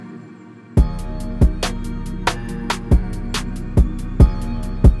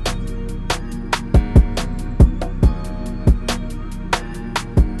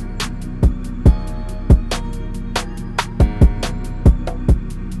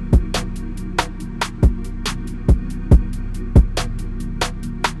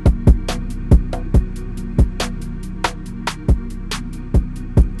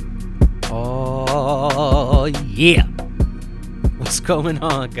Yeah. What's going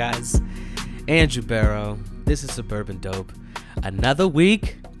on, guys? Andrew Barrow. This is Suburban Dope. Another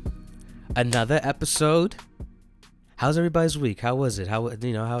week, another episode. How's everybody's week? How was it?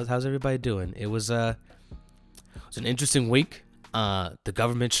 How's everybody doing? It was an interesting week. The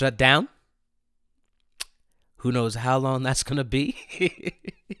government shut down. Who knows how long that's gonna be?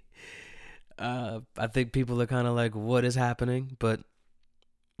 I think people are kind of like, what is happening? But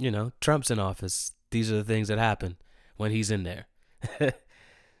Trump's in office. These are the things that happen when he's in there.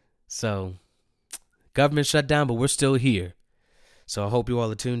 So, government shut down, but we're still here. So I hope you all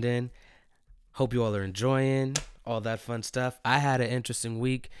are tuned in. Hope you all are enjoying all that fun stuff. I had an interesting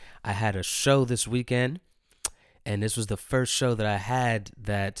week. I had a show this weekend, and this was the first show that I had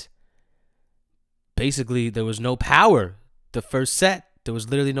that basically there was no power. The first set, there was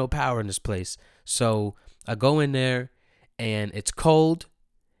literally no power in this place. So I go in there, and it's cold,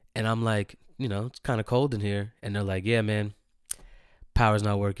 and I'm like, it's kind of cold in here. And they're like, yeah, man, power's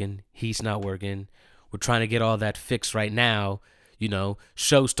not working. Heat's not working. We're trying to get all that fixed right now.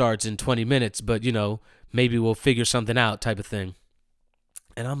 Show starts in 20 minutes, but, maybe we'll figure something out type of thing.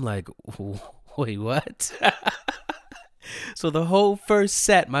 And I'm like, wait, what? So my whole first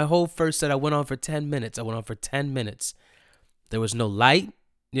set, I went on for 10 minutes. There was no light,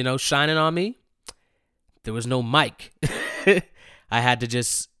 shining on me. There was no mic. I had to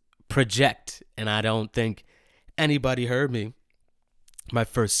just project, and I don't think anybody heard me. My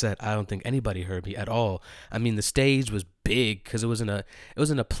first set, I don't think anybody heard me at all. I mean, the stage was big because it was in a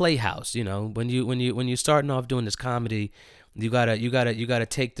playhouse. When you're starting off doing this comedy, you gotta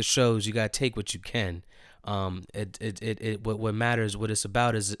take the shows. You gotta take what you can. What matters, what it's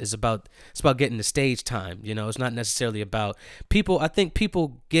about is about getting the stage time. It's not necessarily about people. I think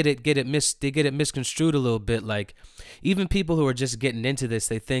people get it misconstrued a little bit. Like, even people who are just getting into this,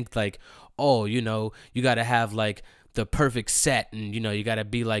 they think like, oh, you gotta have like the perfect set, and you gotta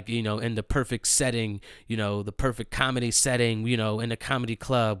be like, in the perfect setting, the perfect comedy setting, in a comedy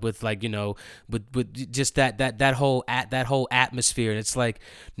club with like, with just that whole atmosphere. And it's like,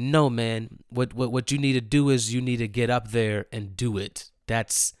 no, man, what you need to do is you need to get up there and do it.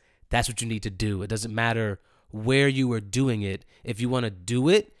 That's what you need to do. It doesn't matter where you are doing it. If you want to do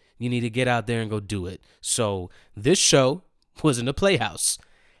it, you need to get out there and go do it. So this show was in a playhouse,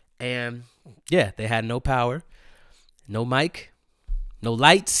 and yeah, they had no power, no mic, no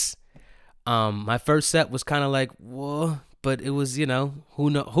lights. My first set was kind of like, whoa, but it was, who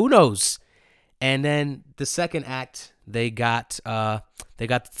knows? And then the second act, they got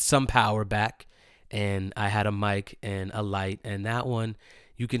some power back, and I had a mic and a light, and that one,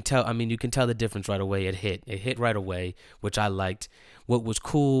 you can tell the difference right away. It hit right away, which I liked. What was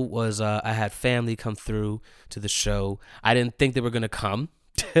cool was I had family come through to the show. I didn't think they were gonna come.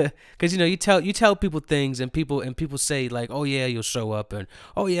 Because you tell people things, and people say like, oh yeah, you'll show up, and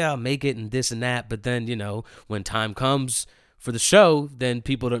oh yeah, I'll make it, and this and that. But then when time comes for the show, then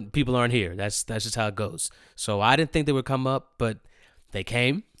people aren't here. That's just how it goes. So I didn't think they would come up, but they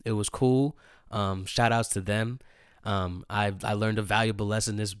came. It was cool. Shout outs to them. I learned a valuable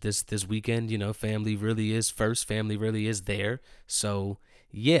lesson this weekend. Family really is first. Family really is there. So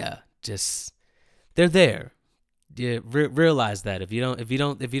yeah, just they're there. Yeah, realize that. If you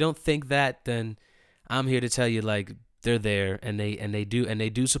don't think that, then I'm here to tell you, like, they're there, and they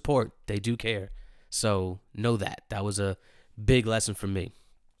do support. They do care. So know that. That was a big lesson for me.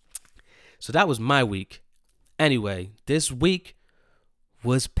 So that was my week. Anyway, this week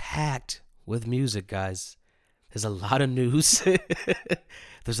was packed with music, guys. There's a lot of news.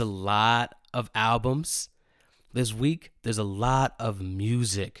 There's a lot of albums. This week, there's a lot of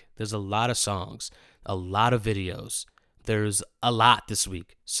music. There's a lot of songs, a lot of videos. There's a lot this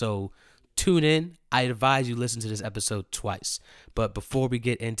week. So tune in. I advise you listen to this episode twice. But before we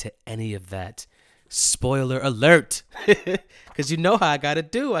get into any of that, spoiler alert. Because you know how I gotta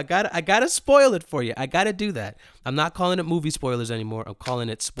do. I gotta spoil it for you. I gotta do that. I'm not calling it movie spoilers anymore. I'm calling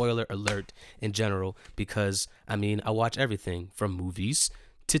it spoiler alert in general. Because I watch everything from movies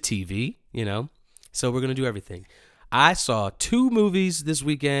to TV, So we're going to do everything. I saw 2 movies this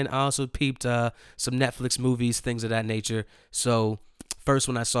weekend. I also peeped some Netflix movies, things of that nature. So first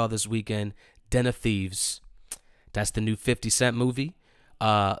one I saw this weekend, Den of Thieves. That's the new 50 Cent movie.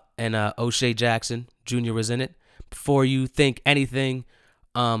 And O'Shea Jackson Jr. was in it. Before you think anything,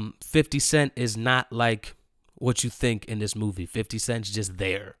 50 Cent is not like what you think in this movie. 50 Cent's just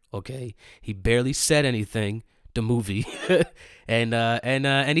there, okay? He barely said anything, the movie.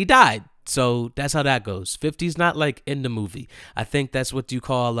 and he died. So that's how that goes. 50's not like in the movie. I think that's what you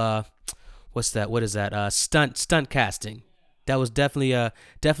call what's that? What is that? Stunt casting. That was definitely a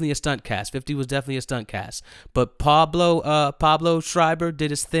stunt cast. 50 was definitely a stunt cast. But Pablo Schreiber did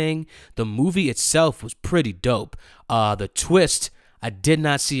his thing. The movie itself was pretty dope. The twist, I did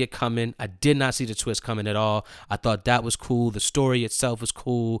not see it coming. I did not see the twist coming at all. I thought that was cool. The story itself was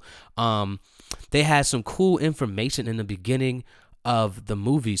cool. They had some cool information in the beginning of the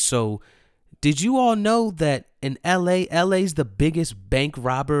movie. So, did you all know that in LA's the biggest bank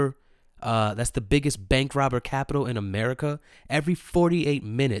robber? That's the biggest bank robber capital in America. Every 48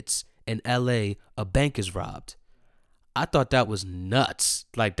 minutes in LA, a bank is robbed. I thought that was nuts.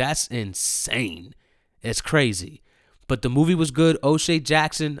 Like, that's insane. It's crazy. But the movie was good. O'Shea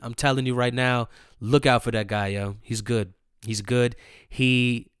Jackson, I'm telling you right now, look out for that guy, yo. He's good. He's good.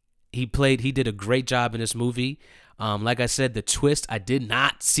 He did a great job in this movie. Like I said, the twist, I did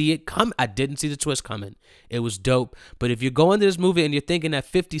not see it come. I didn't see the twist coming. It was dope. But if you're going to this movie and you're thinking that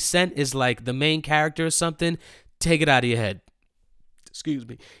 50 Cent is like the main character or something, take it out of your head. Excuse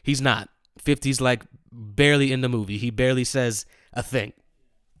me. He's not. 50's like barely in the movie. He barely says a thing.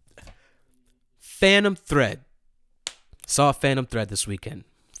 Phantom Thread. Saw Phantom Thread this weekend.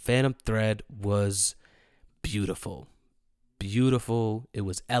 Phantom Thread was beautiful. Beautiful. It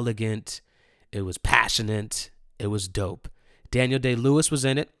was elegant. It was passionate. It was dope. Daniel Day-Lewis was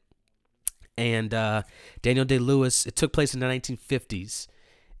in it. And Daniel Day-Lewis, it took place in the 1950s.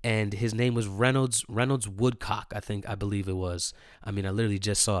 And his name was Reynolds Woodcock, I believe it was. I mean, I literally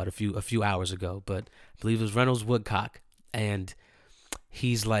just saw it a few hours ago, but I believe it was Reynolds Woodcock. And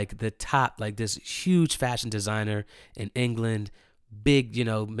he's like the top, like this huge fashion designer in England. Big,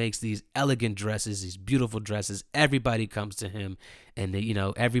 makes these elegant dresses, these beautiful dresses. Everybody comes to him, and they,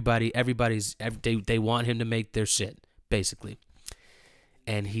 they want him to make their shit, basically.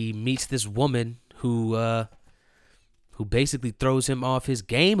 And he meets this woman who basically throws him off his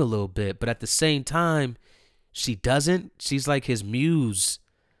game a little bit, but at the same time, she doesn't. She's like his muse,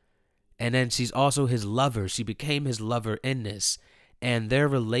 and then she's also his lover. She became his lover in this, and their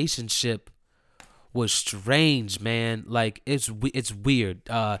relationship was strange, man. Like, it's weird.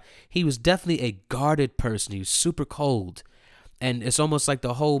 He was definitely a guarded person. He was super cold, and it's almost like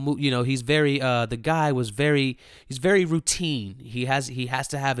the whole he's very the guy was he's very routine. He has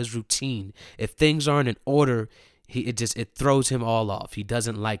to have his routine. If things aren't in order, it throws him all off. He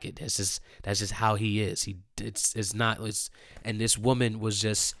doesn't like it. That's just how he is. And this woman was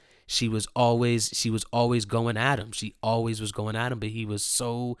just, she was always going at him. She always was going at him, but he was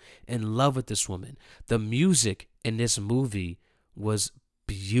so in love with this woman. The music in this movie was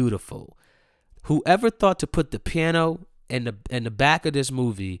beautiful. Whoever thought to put the piano in the back of this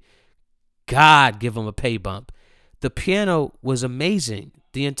movie, God give him a pay bump. The piano was amazing.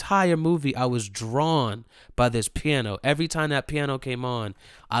 The entire movie, I was drawn by this piano. Every time that piano came on,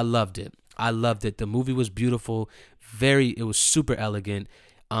 I loved it. The movie was beautiful. It was super elegant.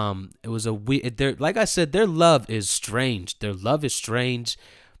 It was like I said, their love is strange.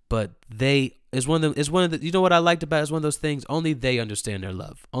 But it's one of the, you know what I liked about it? It's one of those things, only they understand their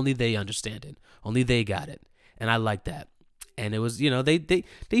love. Only they understand it. Only they got it. And I like that. And it was,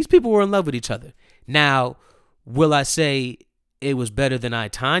 these people were in love with each other. Now, will I say it was better than I,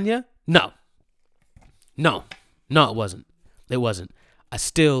 Tonya? No, it wasn't. I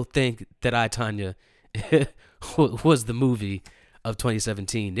still think that I, Tonya was the movie of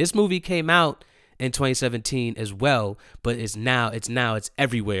 2017. This movie came out in 2017 as well, but it's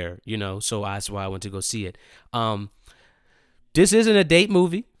everywhere, so that's why I went to go see it. This isn't a date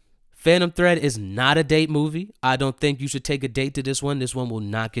movie. Phantom Thread is not a date movie. I don't think you should take a date to this one. This one will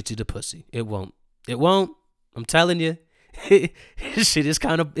not get you the pussy. It won't. I'm telling you. Shit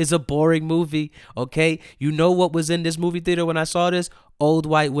is a boring movie, okay? You know what was in this movie theater when I saw this? Old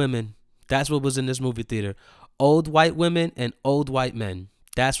white women. That's what was in this movie theater. Old white women and old white men.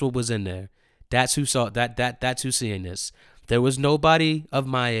 That's what was in there. That's who saw that's who's seeing this. There was nobody of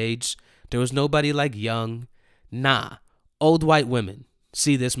my age. There was nobody like young. Nah. Old white women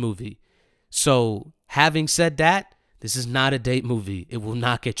see this movie. So, having said that, this is not a date movie. It will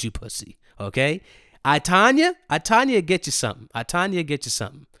not get you pussy, okay? I Tonya get you something.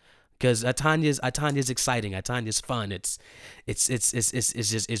 Because Tanya's exciting. Tanya's fun. It's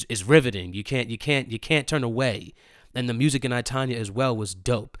riveting. You can't turn away. And the music in Tanya as well was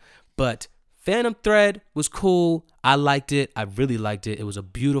dope. But Phantom Thread was cool. I liked it. I really liked it. It was a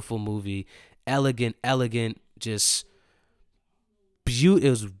beautiful movie. Elegant, just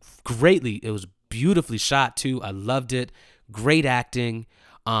beautiful. It was beautifully shot too. I loved it. Great acting.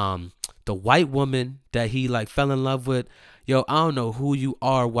 The white woman that he fell in love with. Yo, I don't know who you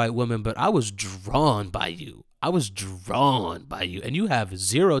are, white woman, but I was drawn by you. I was drawn by you. And you have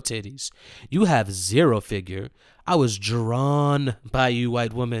zero titties. You have zero figure. I was drawn by you,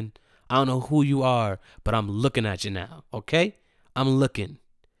 white woman. I don't know who you are, but I'm looking at you now, okay? I'm looking.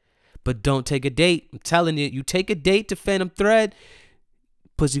 But don't take a date. I'm telling you, you take a date to Phantom Thread,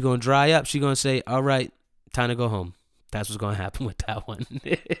 pussy gonna dry up. She gonna say, all right, time to go home. That's what's gonna happen with that one.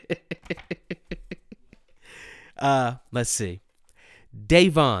 Let's see.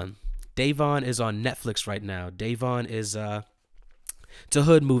 Davon. Davon is on Netflix right now. Davon is it's a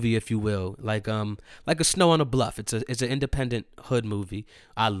hood movie, if you will, like a Snow on the Bluff. It's an independent hood movie.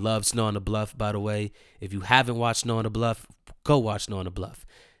 I love Snow on the Bluff, by the way. If you haven't watched Snow on the Bluff, go watch Snow on the Bluff.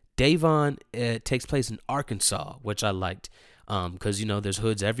 Davon takes place in Arkansas, which I liked, because you know there's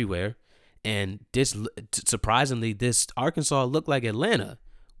hoods everywhere, and this surprisingly this Arkansas looked like Atlanta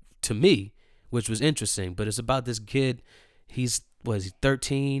to me, which was interesting. But it's about this kid. He's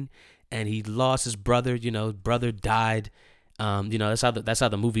 13, and he lost his brother. You know, brother died. You know, that's how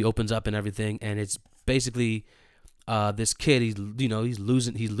the movie opens up and everything. And it's basically this kid. He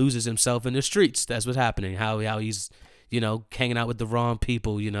loses himself in the streets. That's what's happening. How he's hanging out with the wrong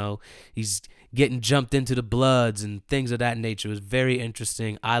people. He's getting jumped into the Bloods and things of that nature. It was very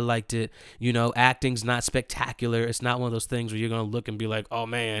interesting. I liked it. Acting's not spectacular. It's not one of those things where you're gonna look and be like, oh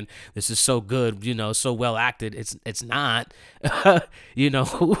man, this is so good, so well acted. It's not,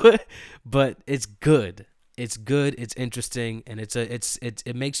 but it's good. It's good. It's interesting, and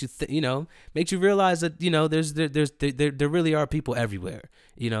it makes you makes you realize that there really are people everywhere.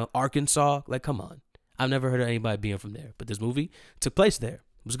 Arkansas, like, come on. I've never heard of anybody being from there, but this movie took place there.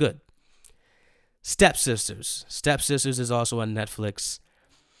 It was good. Stepsisters. Stepsisters is also on Netflix.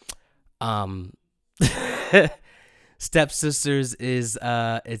 Stepsisters is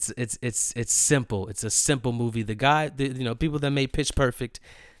it's simple. It's a simple movie. The guy, people that made Pitch Perfect,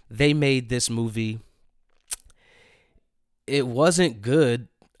 they made this movie. It wasn't good,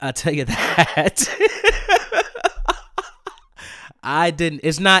 I'll tell you that.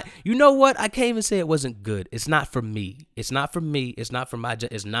 It's not, you know what? I can't even say it wasn't good. It's not for me. It's not for me. It's not for my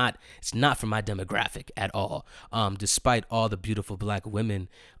demographic at all. Despite all the beautiful black women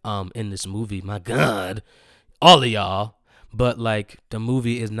in this movie, my God, all of y'all. But like, the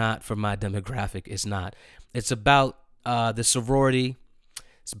movie is not for my demographic. It's not. It's about the sorority.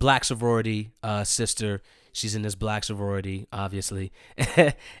 It's black sorority sister. She's in this black sorority, obviously.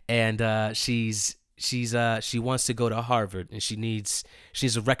 And she wants to go to Harvard, and she needs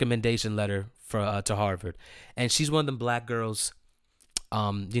a recommendation letter for to Harvard. And she's one of them black girls.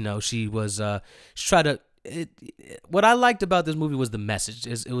 She tried to. What I liked about this movie was the message.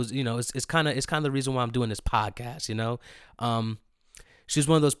 It's kind of the reason why I'm doing this podcast. She's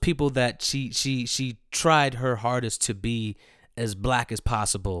one of those people that she tried her hardest to be as black as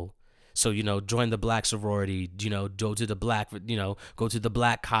possible. So, join the black sorority, go to the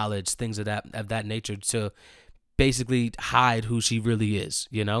black college, things of that nature, to basically hide who she really is,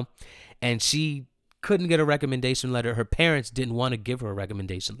 and she couldn't get a recommendation letter. Her parents didn't want to give her a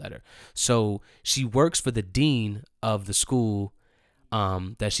recommendation letter. So she works for the dean of the school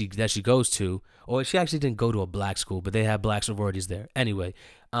that she goes to, or she actually didn't go to a black school, but they have black sororities there. Anyway,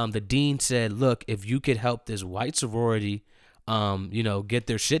 the dean said, look, if you could help this white sorority get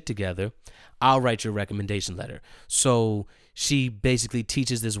their shit together, I'll write your recommendation letter. So she basically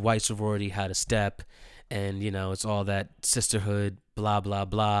teaches this white sorority how to step, and it's all that sisterhood, blah blah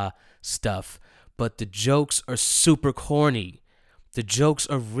blah stuff. But the jokes are super corny. The jokes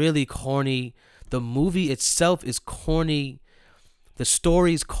are really corny. The movie itself is corny. The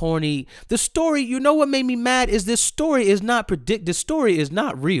story's corny. The story, what made me mad is this story is not this story is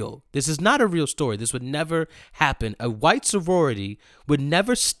not real. This is not a real story. This would never happen. A white sorority would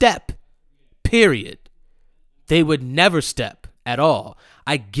never step, period. They would never step at all.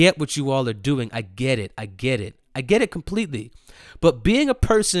 I get what you all are doing. I get it. I get it completely. But being a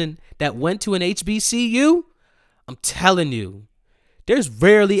person that went to an HBCU, I'm telling you, there's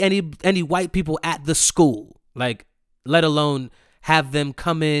rarely any white people at the school, like, let alone have them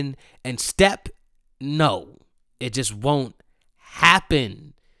come in and step. No, it just won't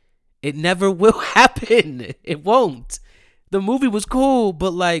happen. It never will happen. It won't. The movie was cool,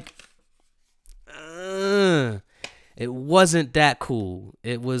 but like, it wasn't that cool.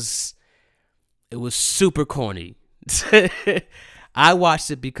 It was super corny. I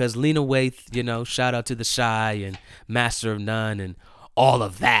watched it because Lena Waithe, shout out to The Chi and Master of None and all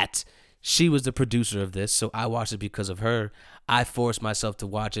of that. She was the producer of this, so I watched it because of her. I forced myself to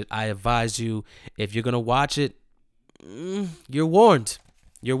watch it. I advise you, if you're going to watch it, you're warned.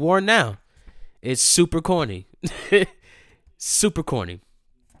 You're warned now. It's super corny. Super corny.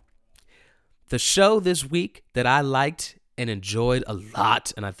 The show this week that I liked and enjoyed a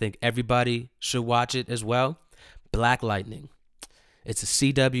lot, and I think everybody should watch it as well, Black Lightning. It's a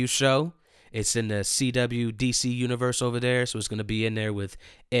CW show. It's in the CW DC universe over there, so it's going to be in there with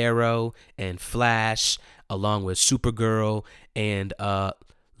Arrow and Flash, along with Supergirl and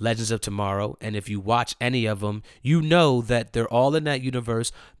Legends of Tomorrow. And if you watch any of them, you know that they're all in that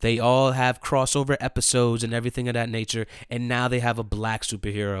universe. They all have crossover episodes and everything of that nature. And now they have a black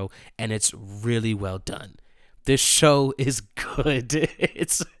superhero, and it's really well done. This show is good.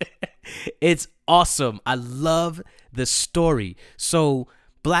 It's awesome. I love the story. So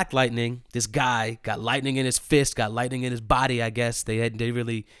Black Lightning, this guy got lightning in his fist, got lightning in his body, I guess. They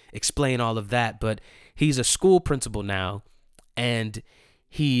really explain all of that, but he's a school principal now, and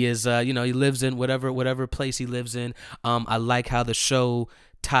he is, he lives in whatever place he lives in. I like how the show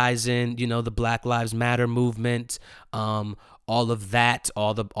ties in, the Black Lives Matter movement, all of that,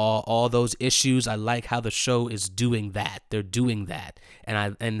 all those issues. I like how the show is doing that. They're doing that,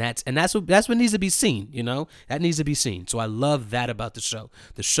 and that's what needs to be seen. That needs to be seen. So I love that about the show.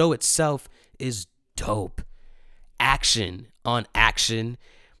 The show itself is dope. Action on action.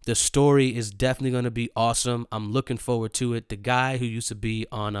 The story is definitely going to be awesome. I'm looking forward to it. The guy who used to be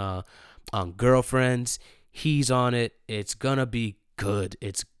on Girlfriends, he's on it. It's gonna be good.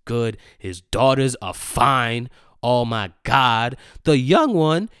 It's good. His daughters are fine. Oh my God. The young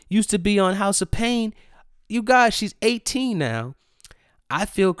one used to be on House of Pain. You guys, she's 18 now. I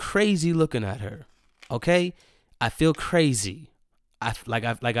feel crazy looking at her. Okay? I feel crazy. I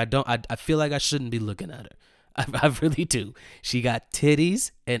feel like I shouldn't be looking at her. I really do. She got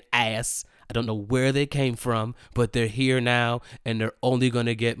titties and ass. I don't know where they came from, but they're here now, and they're only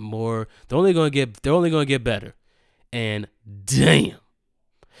gonna get more. They're only gonna get better. And damn.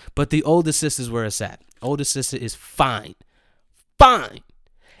 But the older sister's where it's at. Older sister is fine. And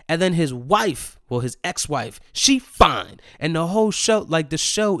then his wife, his ex-wife, she fine. And the whole show, the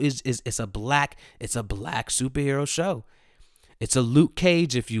show is it's a black superhero show. It's a Luke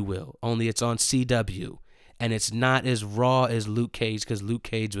Cage, if you will, only it's on CW. And it's not as raw as Luke Cage, because Luke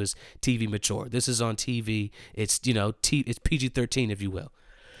Cage was TV mature. This is on TV. It's, it's PG-13, if you will.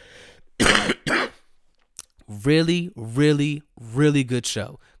 Really, really, really good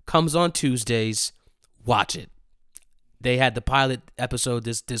show. Comes on Tuesdays. Watch it. They had the pilot episode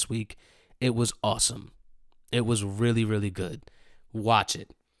this week. It was awesome. It was really, really good. Watch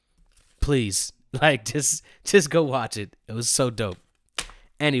it. Please. Just go watch it. It was so dope.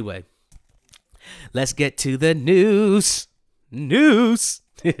 Anyway, let's get to the news. Migos.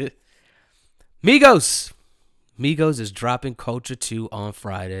 Migos is dropping Culture 2 on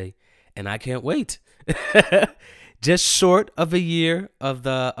Friday, and I can't wait. Just short of a year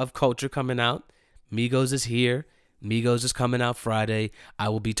of Culture coming out. Migos is here. Migos is coming out Friday. I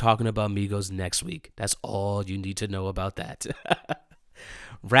will be talking about Migos next week. That's all you need to know about that.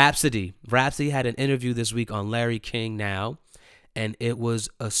 Rhapsody had an interview this week on Larry King Now, and it was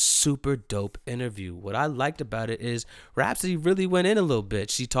a super dope interview. What I liked about it is Rhapsody really went in a little bit.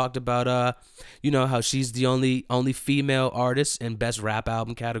 She talked about how she's the only female artist in best rap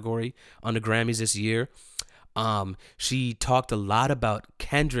album category on the Grammys this year. She talked a lot about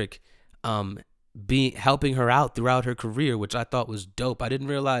Kendrick helping her out throughout her career, which I thought was dope. I didn't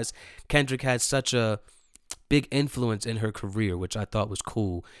realize Kendrick had such a big influence in her career, which I thought was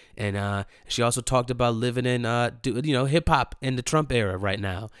cool. And she also talked about living in hip hop in the Trump era right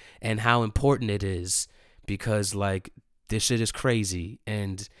now, and how important it is, because this shit is crazy,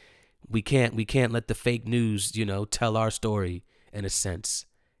 and we can't let the fake news tell our story in a sense.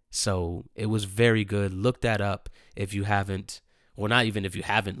 So it was very good. Look that up if you haven't. Or not even if you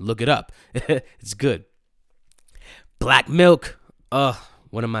haven't, look it up. It's good. Black Milk,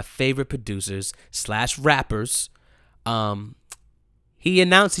 one of my favorite producers / rappers. He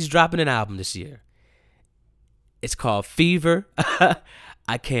announced he's dropping an album this year. It's called Fever.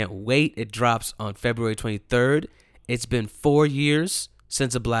 I can't wait. It drops on February 23rd. It's been 4 years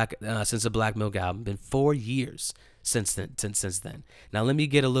since a Black Milk album. Been 4 years since then. Now let me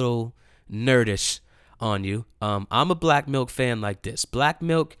get a little nerdish on you. I'm a Black Milk fan like this. Black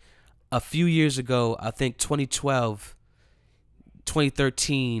Milk, a few years ago, I think 2012,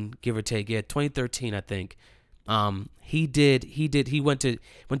 2013, give or take. Yeah, 2013, I think. He went to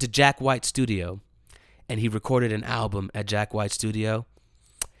Jack White's studio, and he recorded an album at Jack White's studio,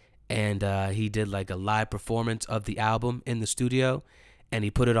 and he did a live performance of the album in the studio, and he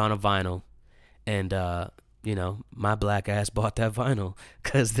put it on a vinyl, and my black ass bought that vinyl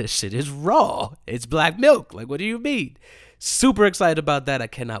because this shit is raw. It's Black Milk. What do you mean? Super excited about that. I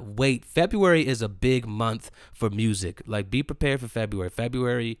cannot wait. February is a big month for music. Be prepared for February.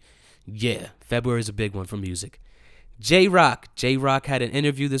 February, Yeah, February is a big one for music. J Rock had an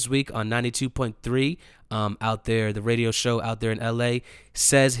interview this week on 92.3 out there, the radio show out there in LA.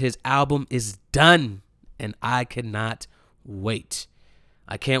 Says his album is done, and I cannot wait.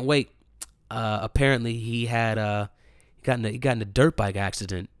 I can't wait. Apparently, he got in a dirt bike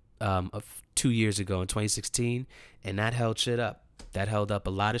accident of 2 years ago in 2016, and that held shit up. That held up a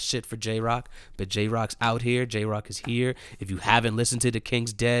lot of shit for J Rock, but J Rock's out here. J Rock is here. If you haven't listened to The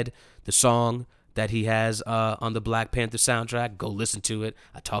King's Dead, the song that he has on the Black Panther soundtrack, go listen to it.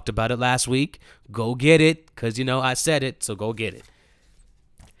 I talked about it last week. Go get it, because, I said it, so go get it.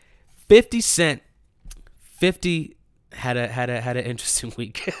 50 Cent. 50 had an interesting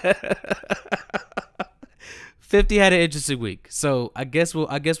week. 50 had an interesting week. So I guess we'll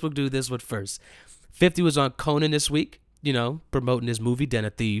do this one first. 50 was on Conan this week, promoting his movie Den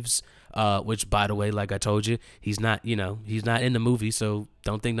of Thieves, which, by the way, like I told you, he's not in the movie, so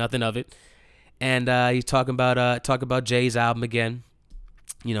don't think nothing of it. And he's talking about Jay's album again,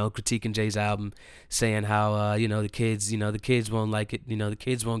 critiquing Jay's album, saying how the kids won't like it, the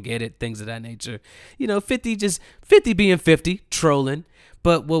kids won't get it, things of that nature. 50 being 50, trolling.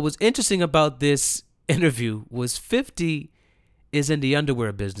 But what was interesting about this interview was 50 is in the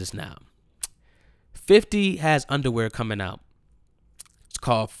underwear business now. 50 has underwear coming out. It's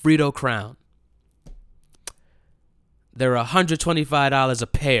called Frito Crown. They're $125 a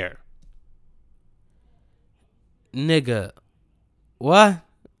pair. Nigga, what?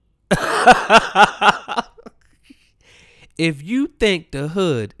 If you think the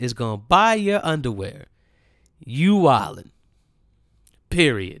hood is gonna buy your underwear, you wildin'.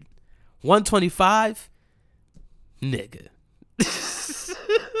 Period. 125, nigga.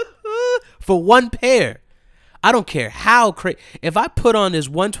 For one pair. I don't care how crazy. If I put on this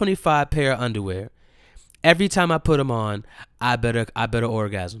 125 pair of underwear, every time I put them on, I better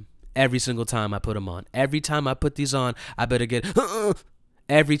orgasm. Every single time I put them on. Every time I put these on, I better get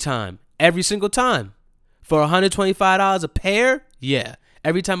every time. Every single time. For $125 a pair? Yeah.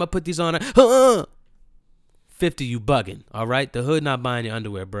 Every time I put these on, 50, you bugging. All right? The hood not buying your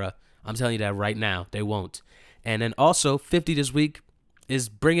underwear, bruh. I'm telling you that right now. They won't. And then also, 50 this week is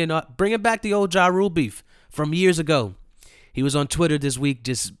bringing back the old Ja Rule beef from years ago. He was on Twitter this week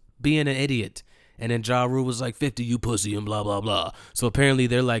just being an idiot. And then Ja Rule was like, 50, you pussy, and blah, blah, blah. So apparently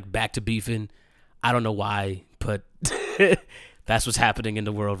they're like back to beefing. I don't know why, but that's what's happening in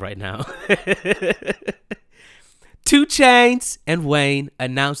the world right now. 2 Chainz and Wayne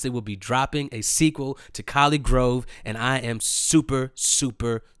announced they will be dropping a sequel to ColleGrove, and I am super,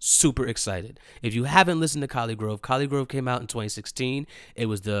 super, super excited. If you haven't listened to ColleGrove came out in 2016. It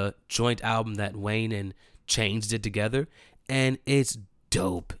was the joint album that Wayne and Chainz did together, and it's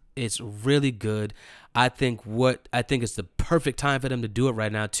dope. It's really good. I think it's the perfect time for them to do it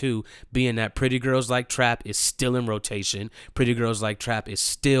right now too, being that Pretty Girls Like Trap is still in rotation. Pretty Girls Like Trap is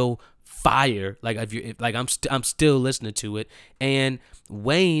still fire. I'm still listening to it, and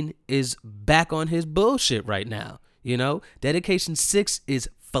Wayne is back on his bullshit right now. Dedication 6 is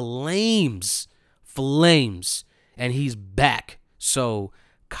flames, and he's back. So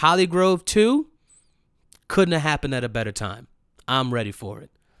ColleGrove 2 couldn't have happened at a better time. I'm ready for it.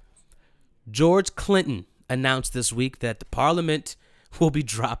 George Clinton announced this week that the Parliament will be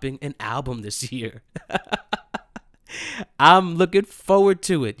dropping an album this year. I'm looking forward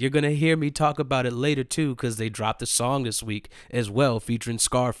to it. You're going to hear me talk about it later, too, because they dropped a song this week as well featuring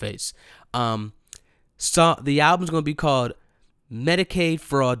Scarface. So the album's going to be called Medicaid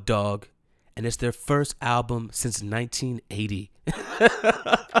Fraud Dog, and it's their first album since 1980.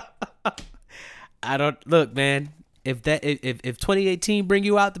 Look, man. If 2018 bring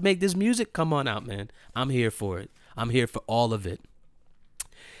you out to make this music, come on out, man. I'm here for it. I'm here for all of it.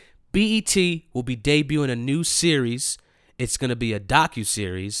 BET will be debuting a new series. It's going to be a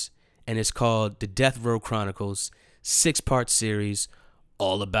docu-series, and it's called The Death Row Chronicles, 6-part series,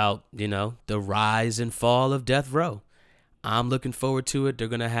 all about, the rise and fall of Death Row. I'm looking forward to it. They're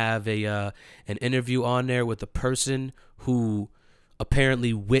going to have an interview on there with a person who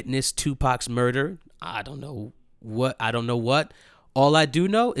apparently witnessed Tupac's murder. I don't know what. All I do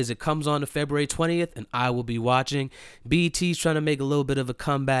know is it comes on February 20th, and I will be watching. BET's trying to make a little bit of a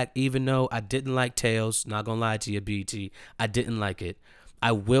comeback, even though I didn't like Tales. Not gonna lie to you, BET. I didn't like it.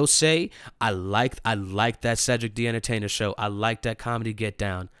 I will say I liked that Cedric the Entertainer show. I like that Comedy Get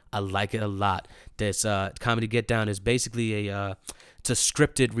Down. I like it a lot. This Comedy Get Down is basically it's a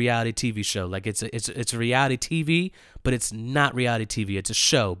scripted reality TV show. Like it's a reality TV, but it's not reality TV. It's a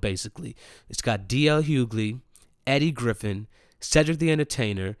show basically. It's got D.L. Hughley, Eddie Griffin, Cedric the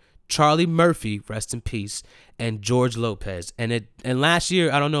Entertainer, Charlie Murphy, rest in peace, and George Lopez. And last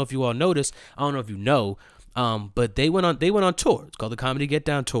year, I don't know if you all noticed, I don't know if you know, but they went on tour. It's called the Comedy Get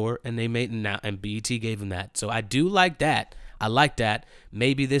Down Tour, and they made and BET gave them that. So I do like that. I like that.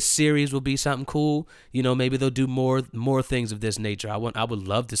 Maybe this series will be something cool. Maybe they'll do more things of this nature. I would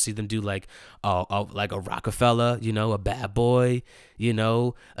love to see them do like a Rockefeller, a Bad Boy,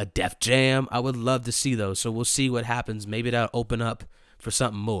 a Def Jam. I would love to see those. So we'll see what happens. Maybe that'll open up for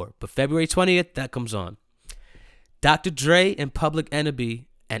something more. But February 20th, that comes on. Dr. Dre and Public Enemy,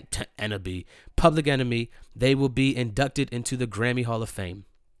 they will be inducted into the Grammy Hall of Fame.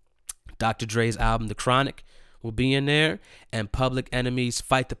 Dr. Dre's album, The Chronic, will be in there, and Public Enemy's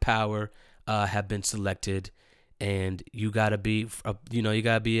Fight the Power have been selected. And you gotta be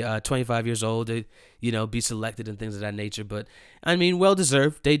 25 years old to, be selected and things of that nature. But I mean, well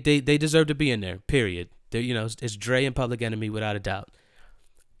deserved. They deserve to be in there. Period. It's Dre and Public Enemy without a doubt.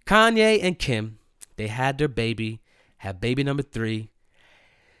 Kanye and Kim, they had their baby, had baby number 3.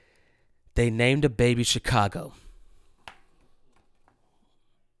 They named the baby Chicago.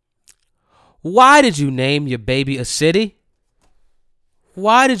 Why did you name your baby a city?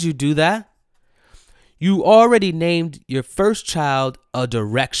 Why did you do that? You already named your first child a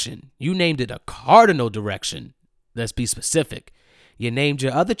direction. You named it a cardinal direction. Let's be specific. You named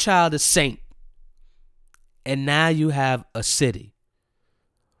your other child a saint. And now you have a city.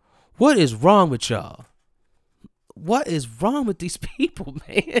 What is wrong with y'all? What is wrong with these people,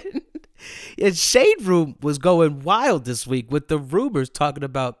 man? And Shade Room was going wild this week with the rumors talking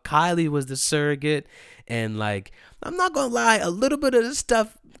about Kylie was the surrogate. And like, I'm not going to lie, a little bit of this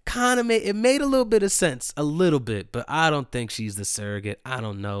stuff kind of made a little bit of sense, a little bit, but I don't think she's the surrogate. I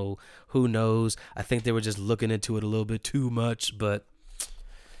don't know. Who knows? I think they were just looking into it a little bit too much, but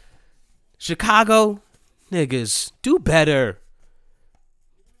Chicago, niggas, do better.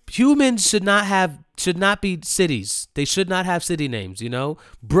 Humans should not be cities. They should not have city names,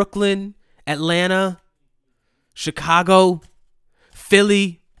 Brooklyn, Atlanta, Chicago,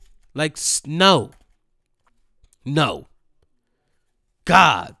 Philly. Like, no.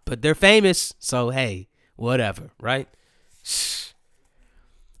 God, but they're famous, so hey, whatever, right?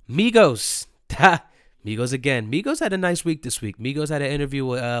 Migos. Migos again. Migos had a nice week this week. Migos had an interview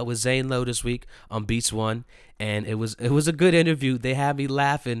with Zane Lowe this week on Beats One, and it was a good interview. They had me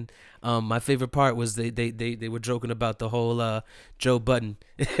laughing. My favorite part was they were joking about the whole Joe Budden,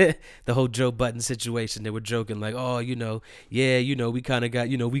 the whole Joe Budden situation. They were joking like, oh, we kind of got,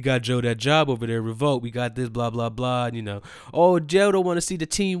 we got Joe that job over there, Revolt. We got this, blah blah blah, and oh, Joe don't want to see the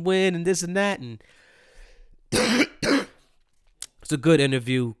team win and this and that, and it's a good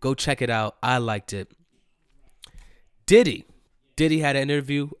interview. Go check it out. I liked it. Diddy had an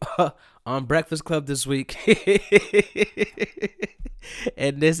interview on Breakfast Club this week.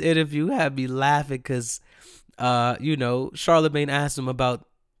 And this interview had me laughing because, Charlamagne asked him about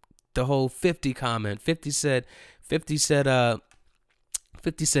the whole 50 comment. 50 said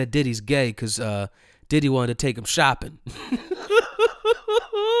Diddy's gay because Diddy wanted to take him shopping.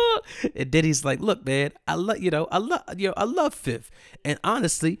 And Diddy's like, look, man, I love Fifth. And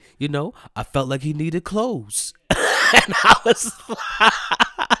honestly, I felt like he needed clothes. And I was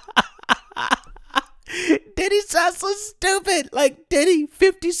Diddy sounds so stupid. Like, Diddy,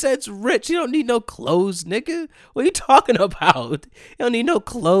 50 cents rich. You don't need no clothes, nigga. What are you talking about? You don't need no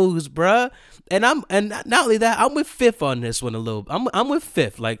clothes, bruh. And not only that, I'm with Fifth on this one a little. I'm with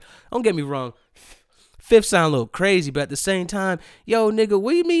Fifth. Like, don't get me wrong. Fifth sound a little crazy, but at the same time, yo, nigga,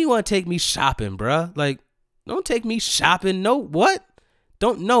 what do you mean you want to take me shopping, bruh? Like, don't take me shopping. No, what?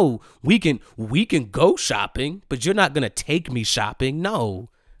 Don't know. We can go shopping, but you're not gonna take me shopping. No.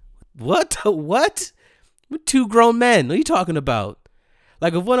 What? What? We're 2 grown men. What are you talking about?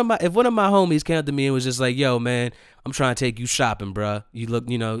 Like, if one of my homies came up to me and was just like, yo, man, I'm trying to take you shopping, bruh. You look,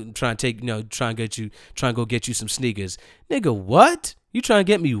 trying to go get you some sneakers. Nigga, what? You trying to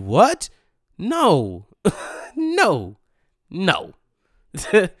get me what? No. No.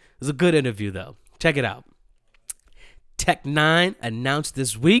 It was a good interview, though. Check it out. Tech Nine announced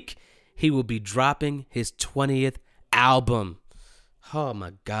this week he will be dropping his 20th album. Oh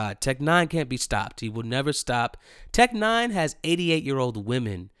my God. Tech Nine can't be stopped. He will never stop. Tech Nine has 88-year-old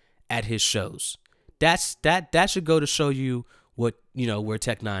women at his shows. That should go to show you what, where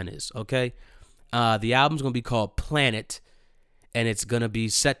Tech Nine is, okay? The album's going to be called Planet, and it's going to be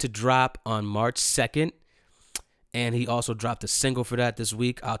set to drop on March 2nd. And he also dropped a single for that this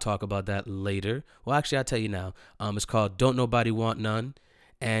week. I'll talk about that later. Well, actually, I'll tell you now. It's called Don't Nobody Want None.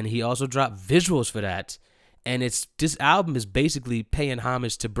 And he also dropped visuals for that. And it's this album is basically paying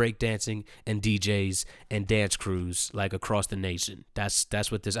homage to breakdancing and DJs and dance crews like across the nation.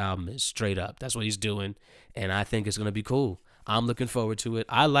 That's what this album is, straight up. That's what he's doing, and I think it's gonna be cool. I'm looking forward to it.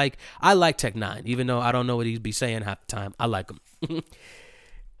 I like Tech Nine, even though I don't know what he'd be saying half the time. I like him.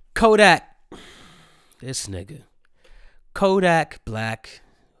 Kodak, this nigga, Kodak Black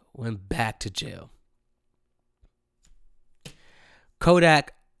went back to jail.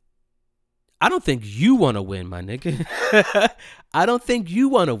 Kodak, I don't think you want to win, my nigga. I don't think you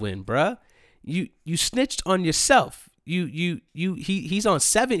want to win, bruh. You snitched on yourself. He's on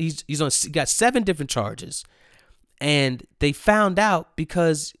seven. He got 7 different charges, and they found out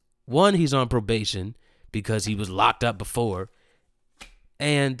because one, he's on probation because he was locked up before,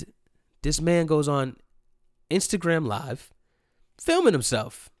 and this man goes on Instagram Live, filming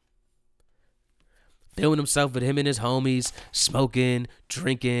himself with him and his homies, smoking,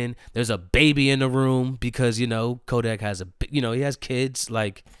 drinking. There's a baby in the room because, Kodak has he has kids,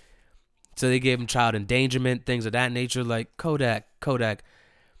 like, so they gave him child endangerment, things of that nature. Like, Kodak,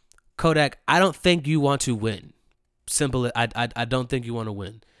 I don't think you want to win. Simple. I don't think you want to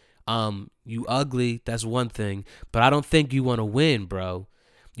win. You ugly, that's one thing, but I don't think you want to win, bro.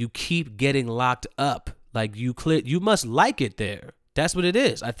 You keep getting locked up. Like, you must like it there. That's what it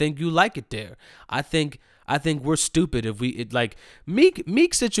is. I think you like it there. I think we're stupid if like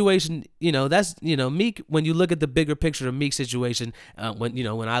Meek situation, that's, Meek, when you look at the bigger picture of Meek's situation,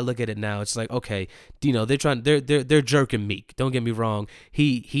 when I look at it now, it's like, okay, they're jerking Meek. Don't get me wrong.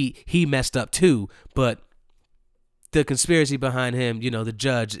 He messed up too, but the conspiracy behind him, the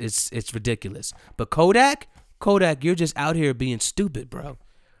judge, it's ridiculous. But Kodak, you're just out here being stupid, bro.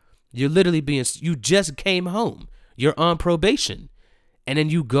 You're literally you just came home. You're on probation. And then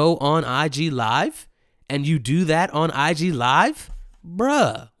you go on IG Live and you do that on IG Live?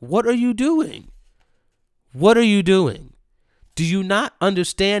 Bruh, what are you doing? What are you doing? Do you not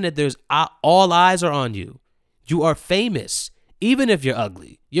understand that there's all eyes are on you? You are famous. Even if you're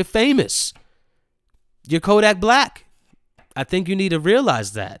ugly, you're famous. You're Kodak Black. I think you need to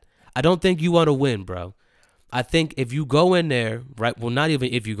realize that. I don't think you want to win, bro. I think if you go in there, right? Well, not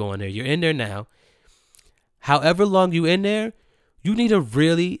even if you go in there. You're in there now. However long you in there, you need to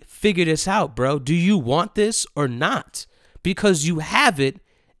really figure this out, bro. Do you want this or not? Because you have it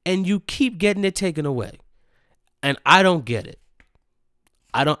and you keep getting it taken away. And I don't get it.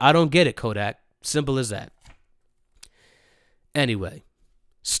 I don't get it, Kodak. Simple as that. Anyway,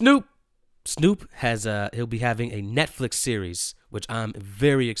 Snoop has he'll be having a Netflix series, which I'm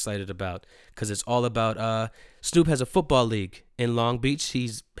very excited about because it's all about Snoop has a football league in Long Beach.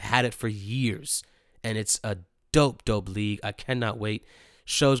 He's had it for years, and it's a dope league. I cannot wait.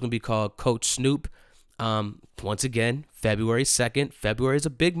 Show's gonna be called Coach Snoop. Once again, February 2nd. February is a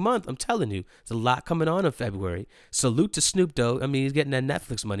big month. I'm telling you, there's a lot coming on in February. Salute to Snoop Dogg. I mean, he's getting that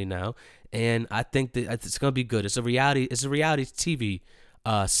Netflix money now, and I think that it's gonna be good. It's a reality TV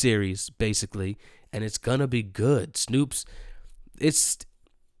series basically, and it's gonna be good. It's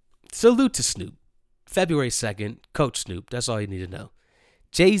salute to Snoop. February 2nd, Coach Snoop. That's all you need to know.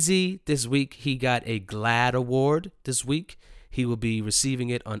 Jay-Z this week, he got a GLAAD award this week. He will be receiving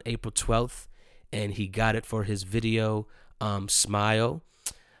it on April 12th, and he got it for his video Smile.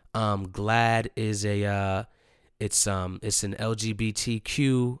 GLAAD is it's an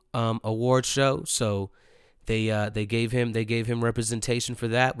LGBTQ award show, so they gave him representation for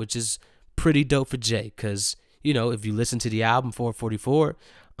that, which is pretty dope for Jay, because if you listen to the album 444,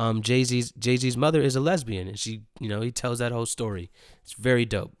 Jay-Z's mother is a lesbian, and she, he tells that whole story. It's very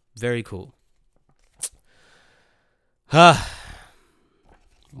dope, very cool.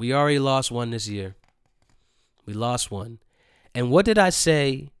 We already lost one this year. We lost one. And what did I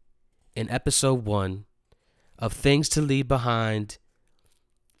say in episode 1 of things to leave behind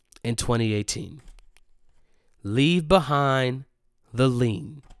in 2018? Leave behind the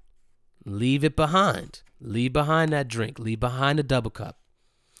lean. Leave it behind. Leave behind that drink. Leave behind the double cup.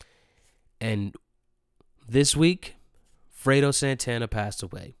 And this week, Fredo Santana passed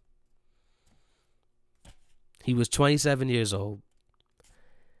away. He was 27 years old.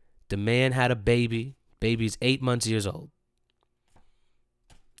 The man had a baby. Baby's 8 months years old.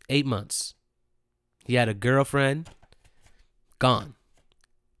 8 months. He had a girlfriend. Gone.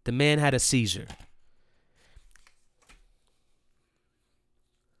 The man had a seizure.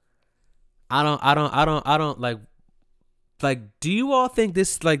 I don't like, do you all think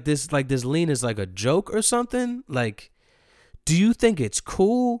this lean is like a joke or something? Like, do you think it's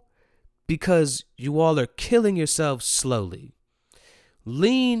cool? Because you all are killing yourselves slowly.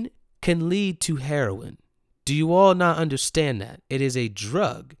 Lean can lead to heroin. Do you all not understand that? It is a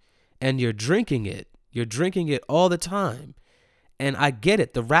drug, and you're drinking it, You're drinking it all the time. And I get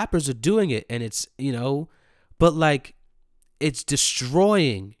it. The rappers are doing it and it's, but like it's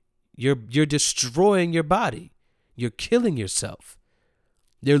destroying you're destroying your body. You're killing yourself.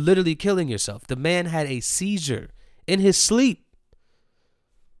 You're literally killing yourself. The man had a seizure in his sleep.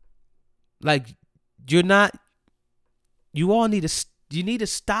 Like you all need to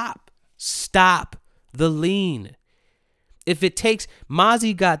stop. Stop the lean. If it takes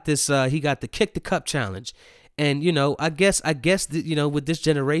Mozzie got this he got the kick the cup challenge. And I guess with this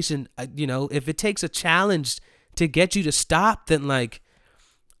generation, if it takes a challenge to get you to stop, then like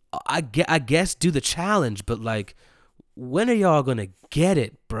I guess do the challenge, but like when are y'all going to get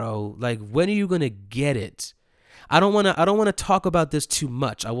it, bro? Like when are you going to get it? I don't want to talk about this too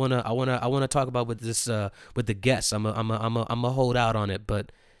much. I want to talk about with this with the guests. I'm a hold out on it,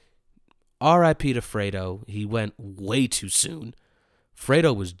 but R.I.P. to Fredo. He went way too soon.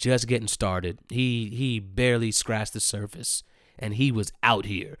 Fredo was just getting started. He barely scratched the surface, and he was out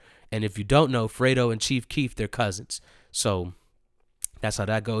here. And if you don't know, Fredo and Chief Keef, they're cousins. So that's how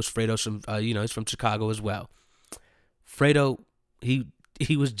that goes. Fredo's from he's from Chicago as well. Fredo, he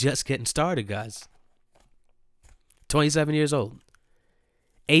was just getting started, guys. 27 years old,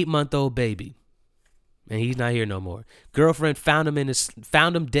 8-month-old baby, and he's not here no more. Girlfriend found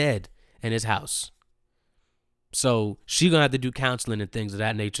him dead in his house. So she gonna have to do counseling and things of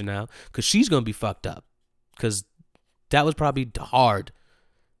that nature now, cause she's gonna be fucked up, cause that was probably hard.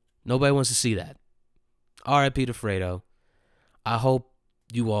 Nobody wants to see that. R.I.P. to Fredo. I hope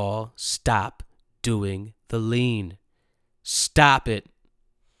you all stop doing the lean. Stop it.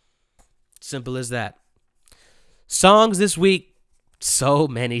 Simple as that. Songs this week. So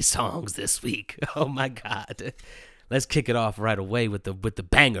many songs this week. Oh my God. Let's kick it off right away with the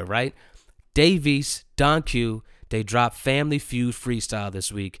banger, right? Dave East, Don Q, they dropped Family Feud freestyle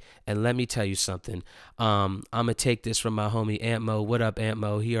this week. And let me tell you something. I'm going to take this from my homie Ant Mo. What up, Ant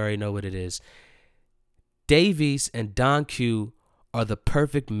Mo? He already know what it is. Dave East and Don Q are the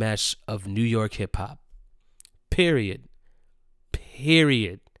perfect mesh of New York hip hop. Period.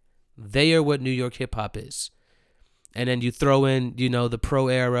 They are what New York hip hop is. And then you throw in, the Pro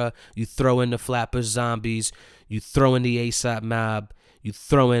Era, you throw in the Flatbush Zombies, you throw in the ASAP Mob, you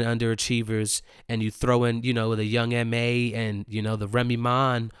throw in Underachievers, and you throw in, the Young M.A. and, the Remy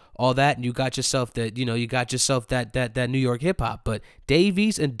Ma, all that, and you got yourself that, that New York hip hop. But Dave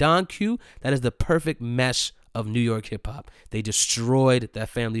East and Don Q, that is the perfect mesh of New York hip hop. They destroyed that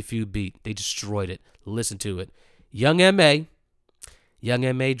Family Feud beat. They destroyed it. Listen to it. Young M.A.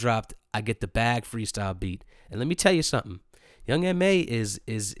 dropped I Get the Bag freestyle beat. And let me tell you something. Young M.A. is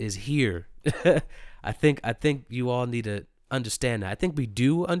here. I think you all need to understand that. I think we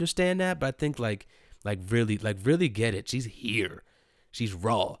do understand that, but I think like really get it. She's here. She's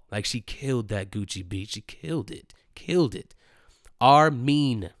raw. Like she killed that Gucci beat. She killed it.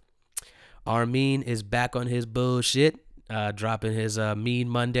 Armin is back on his bullshit, dropping his Mean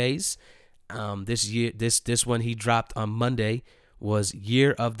Mondays. This one he dropped on Monday was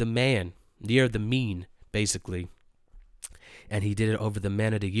Year of the Mean, basically. And he did it over the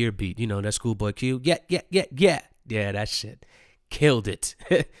Man of the Year beat. That Schoolboy Q. Yeah. Yeah, that shit. Killed it.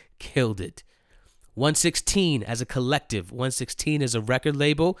 116 as a collective. 116 is a record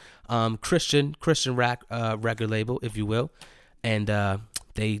label, Christian record label, if you will. And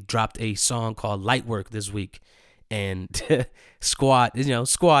they dropped a song called Lightwork this week. And squad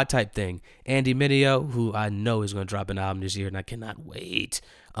type thing. Andy Mineo, who I know is going to drop an album this year, and I cannot wait.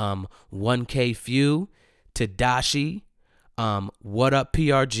 1K Few, Tadashi, What Up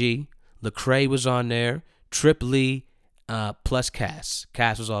PRG, Lecrae was on there, Trip Lee, plus Cass.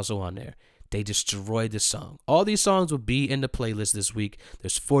 Cass was also on there. They destroyed the song. All these songs will be in the playlist this week.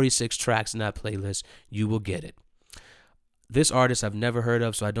 There's 46 tracks in that playlist. You will get it. This artist I've never heard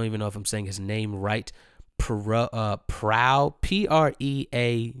of, so I don't even know if I'm saying his name right. Preaux, Preaux,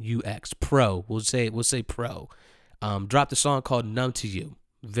 Pro. We'll say Pro. Dropped a song called Numb to You.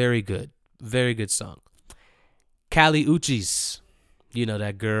 Very good song. Kali Uchis,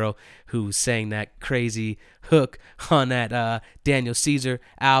 that girl who sang that crazy hook on that Daniel Caesar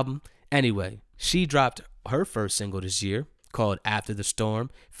album. Anyway, she dropped her first single this year called After the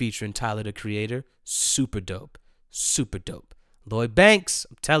Storm, featuring Tyler the Creator. Super dope. Lloyd Banks,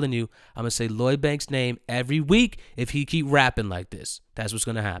 I'm telling you, I'm going to say Lloyd Banks' name every week if he keep rapping like this. That's what's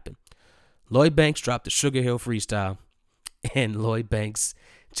going to happen. Lloyd Banks dropped the Sugar Hill freestyle, and Lloyd Banks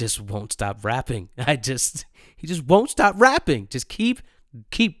just won't stop rapping. He just won't stop rapping. Just keep,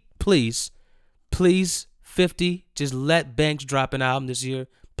 please, 50, just let Banks drop an album this year,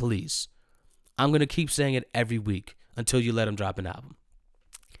 please. I'm going to keep saying it every week until you let him drop an album.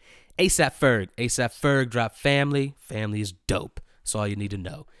 ASAP Ferg dropped Family. Family is dope. That's all you need to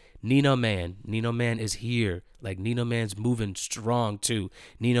know. Nino Man is here. Like Nino Man's moving strong too.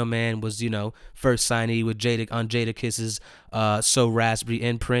 Nino Man was, first signee with Jada Kiss's So Raspberry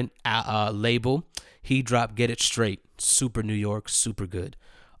imprint label. He dropped Get It Straight. Super New York, super good.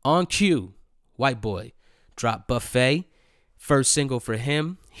 On Cue, White Boy dropped Buffet. First single for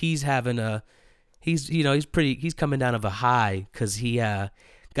him. He's having a he's coming down of a high because he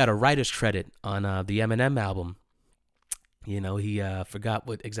got a writer's credit on the Eminem album. He forgot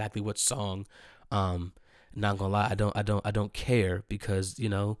exactly what song. Not gonna lie, I don't care because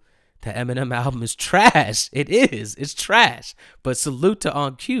the Eminem album is trash. It's trash. But salute to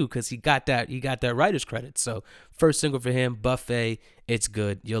On Cue because he got that writer's credit. So first single for him, Buffet. It's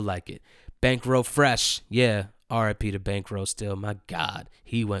good. You'll like it. Bankroll Fresh, yeah. R.I.P. to Bankroll. Still, my God,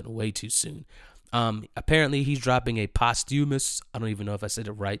 he went way too soon. Apparently he's dropping a posthumous. I don't even know if I said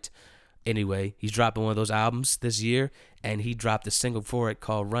it right. Anyway, he's dropping one of those albums this year, and he dropped a single for it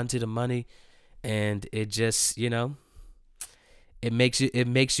called "Run to the Money," and it just, it makes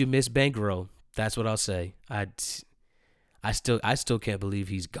you miss Bankroll. That's what I'll say. I still can't believe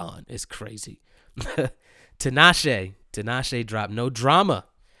he's gone. It's crazy. Tinashe dropped No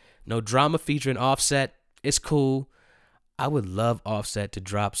Drama featuring Offset. It's cool. I would love Offset to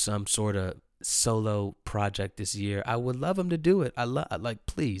drop some sort of solo project this year. I would love him to do it.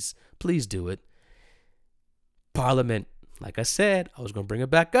 Please do it. Parliament, like I said, I was gonna bring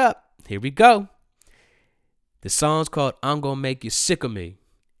it back up. Here we go. The song's called "I'm Gonna Make You Sick of Me,"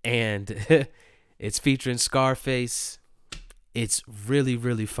 and it's featuring Scarface. It's really,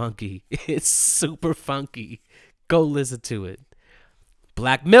 really funky. It's super funky. Go listen to it.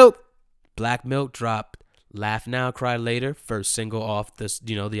 Black Milk dropped Laugh Now, Cry Later, first single off this,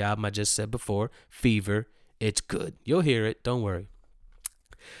 the album I just said before, Fever. It's good. You'll hear it. Don't worry.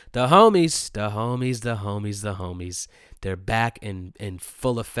 The homies. They're back in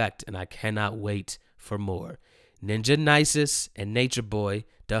full effect, and I cannot wait for more. Ninja Nisus and Nature Boy,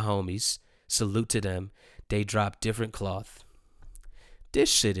 the homies. Salute to them. They drop Different Cloth. This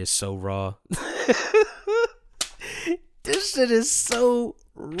shit is so raw. This shit is so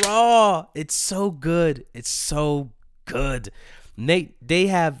raw. It's so good. They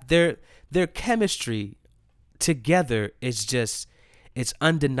have their chemistry together is it's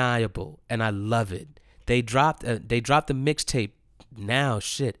undeniable, and I love it. They dropped the mixtape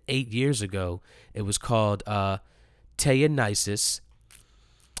 8 years ago. It was called Taya Nisus,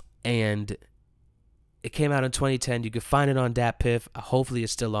 and it came out in 2010. You can find it on DatPiff. Hopefully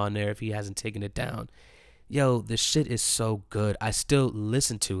it's still on there if he hasn't taken it down. Yo, the shit is so good. I still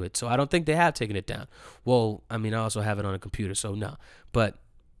listen to it, so I don't think they have taken it down. Well, I mean, I also have it on a computer, so no. But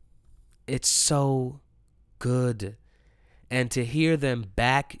it's so good. And to hear them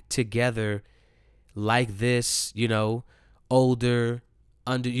back together like this, older,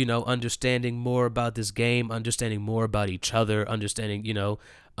 understanding more about this game, understanding more about each other, understanding,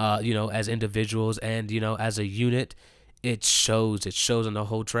 as individuals and, as a unit, it shows on the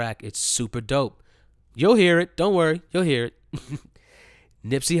whole track. It's super dope. You'll hear it. Don't worry. You'll hear it.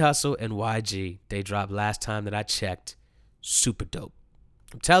 Nipsey Hussle and YG, they dropped last time that I checked. Super dope.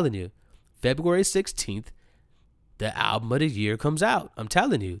 I'm telling you, February 16th, the album of the year comes out. I'm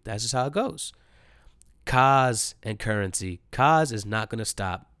telling you, that's just how it goes. Kaz and Currency. Kaz is not going to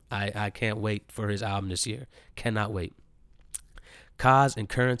stop. I can't wait for his album this year. Cannot wait. Kaz and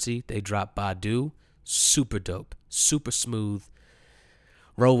Currency, they dropped Badu. Super dope. Super smooth.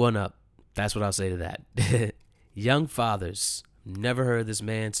 Roll one up. That's what I'll say to that. Young Fathers. Never heard this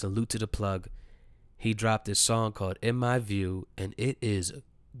man. Salute to the plug. He dropped this song called In My View, and it is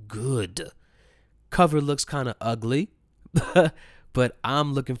good. Cover looks kind of ugly, but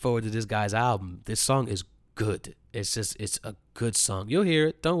I'm looking forward to this guy's album. This song is good. It's a good song. You'll hear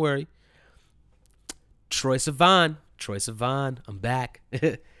it. Don't worry. Troye Sivan. I'm back.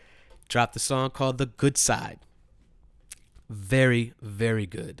 Dropped a song called The Good Side. Very, very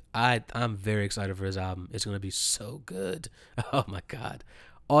good. I'm very excited for his album. It's going to be so good. Oh, my God.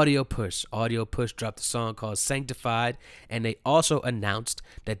 Audio Push dropped a song called Sanctified, and they also announced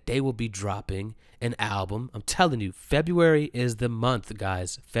that they will be dropping an album. I'm telling you, February is the month,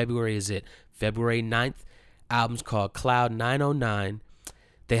 guys. February is it. February 9th, album's called Cloud 909.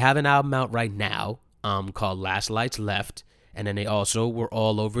 They have an album out right now called Last Lights Left. And then they also were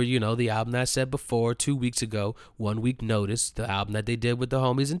all over, the album that I said before 2 weeks ago, 1 week notice, the album that they did with the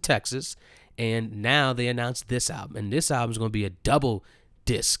homies in Texas. And now they announced this album. And this album is going to be a double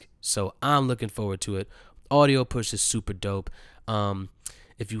disc. So I'm looking forward to it. Audio Push is super dope.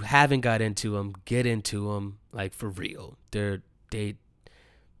 If you haven't got into them, get into them, like, for real. They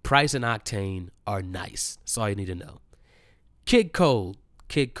Price and Octane are nice. That's all you need to know. Kid Cole.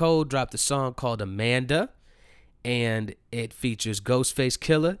 Kid Cole dropped a song called Amanda, and it features Ghostface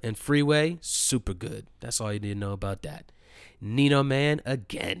Killer and Freeway. Super good. That's all you need to know about that. Nino Man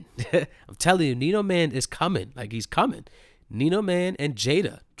again. I'm telling you, Nino Man is coming. Like, he's coming. Nino Man and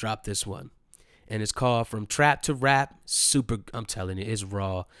Jada dropped this one. And it's called From Trap to Rap. Super, I'm telling you, it's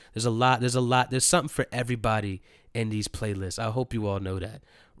raw. There's a lot. There's something for everybody in these playlists. I hope you all know that.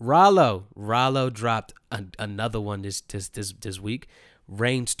 Rollo dropped another one this week.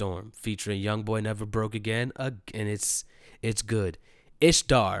 Rainstorm featuring Youngboy Never Broke Again. And it's good.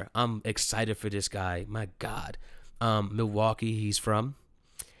 Ishtar, I'm excited for this guy. My God. Milwaukee, he's from.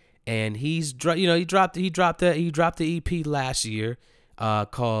 And he dropped the EP last year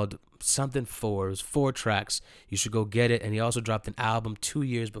called something 4. It was 4 tracks. You should go get it. And he also dropped an album 2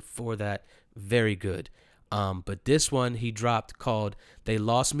 years before that. Very good. But this one he dropped called They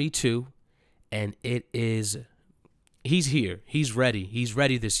Lost Me Too. And he's here. He's ready. He's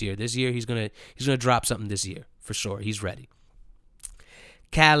ready this year. This year he's gonna drop something this year for sure. He's ready.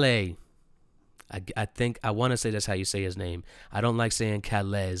 Calais. I think I want to say that's how you say his name. I don't like saying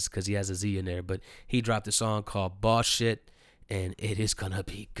Calais because he has a Z in there, but he dropped a song called Boss Shit, and it is gonna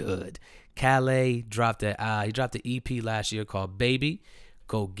be good. Calais dropped the EP last year called Baby.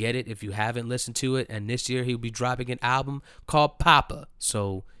 Go get it if you haven't listened to it. And this year he'll be dropping an album called Papa.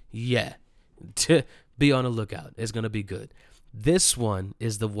 So yeah, be on the lookout. It's gonna be good. This one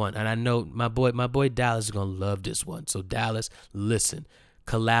is the one, and I know my boy Dallas is gonna love this one. So Dallas, listen,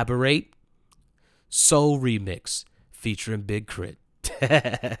 Collaborate. Soul Remix featuring Big Crit.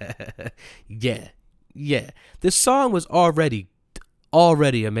 Yeah. This song was already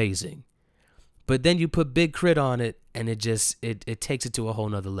amazing. But then you put Big Crit on it and it takes it to a whole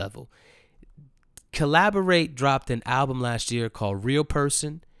nother level. Collaborate dropped an album last year called Real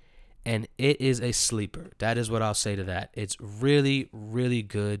Person, and it is a sleeper. That is what I'll say to that. It's really, really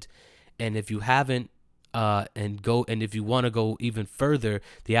good. And if you haven't and if you want to go even further,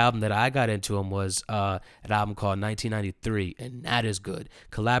 the album that I got into him was an album called 1993, and that is good.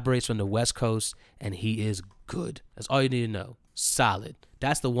 Collaborates from the West Coast, and he is good. That's all you need to know. Solid.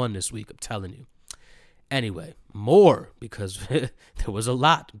 That's the one this week, I'm telling you. Anyway, more, because there was a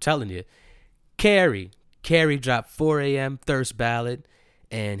lot, I'm telling you. Carrie dropped 4 a.m. Thirst Ballad,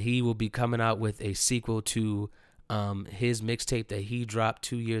 and he will be coming out with a sequel to his mixtape that he dropped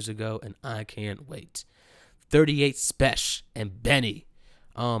 2 years ago, and I can't wait. 38 Spesh and Benny.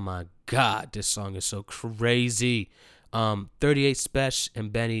 Oh my God, this song is so crazy. 38 Spesh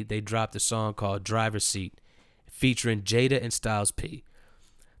and Benny, they dropped a song called Driver's Seat featuring Jada and Styles P.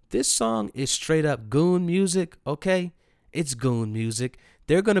 This song is straight up goon music, okay? It's goon music.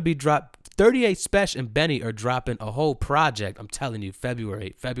 They're going to be 38 Spesh and Benny are dropping a whole project. I'm telling you,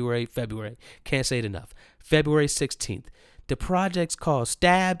 February. Can't say it enough. February 16th. The project's called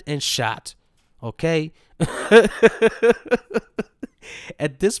Stabbed and Shot. Okay?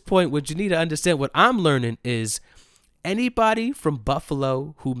 At this point, what you need to understand, what I'm learning is anybody from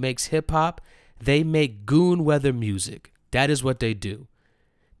Buffalo who makes hip hop, they make goon weather music. That is what they do.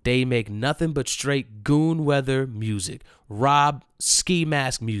 They make nothing but straight goon weather music. Rob ski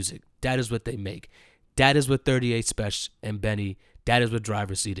mask music. That is what they make. That is what 38 Spesh and Benny, that is what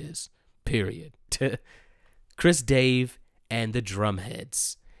Driver's Seat is. Period. Chris Dave and the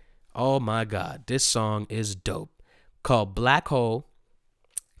Drumheads. Oh my God, this song is dope. Called Black Hole,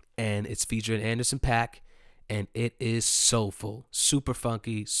 and it's featuring Anderson .Paak, and it is soulful, super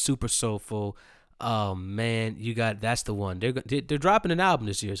funky, super soulful. Oh man, that's the one. They're dropping an album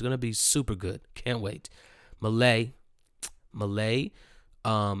this year. It's gonna be super good. Can't wait. Malay,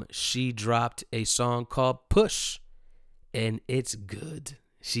 she dropped a song called Push, and it's good.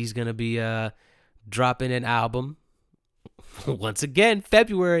 She's gonna be dropping an album once again,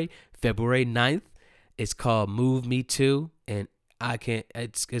 February 9th. It's called Move Me Too, and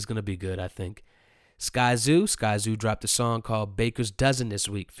it's going to be good, I think. Skyzoo dropped a song called Baker's Dozen this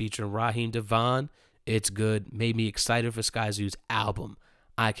week featuring Raheem Devon. It's good. Made me excited for Skyzoo's album.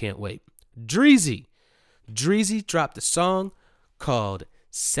 I can't wait. Dreezy dropped a song called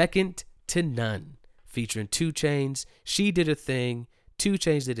Second to None featuring 2 Chainz. She did a thing. 2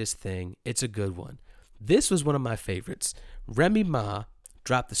 Chainz did his thing. It's a good one. This was one of my favorites. Remy Ma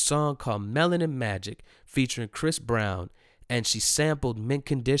dropped a song called Melanin Magic featuring Chris Brown, and she sampled Mint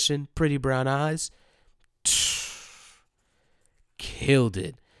Condition, Pretty Brown Eyes. Killed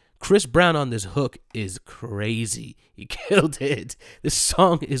it. Chris Brown on this hook is crazy. He killed it. This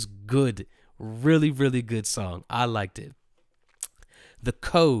song is good. Really, really good song. I liked it. The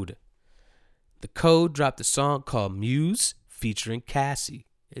Code dropped a song called Muse featuring Cassie.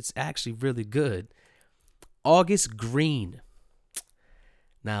 It's actually really good. August Green.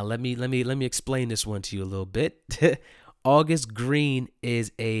 Now let me explain this one to you a little bit. August Green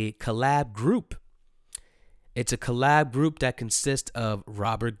is a collab group. It's a collab group that consists of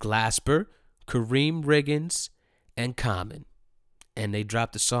Robert Glasper, Kareem Riggins, and Common. And they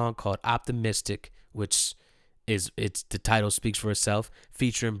dropped a song called Optimistic, which it's the title speaks for itself,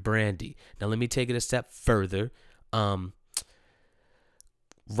 featuring Brandy. Now let me take it a step further. Robert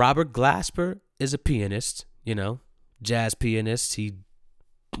Glasper is a pianist, jazz pianist. He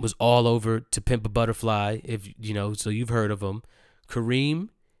was all over To Pimp a Butterfly, if so you've heard of him. Kareem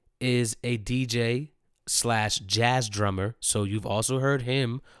is a DJ slash jazz drummer, so you've also heard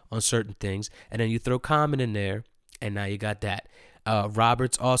him on certain things. And then you throw Common in there, and now you got that.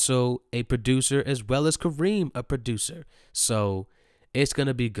 Robert's also a producer, as well as Kareem a producer. So it's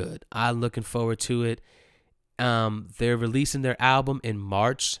gonna be good. I'm looking forward to it. They're releasing their album in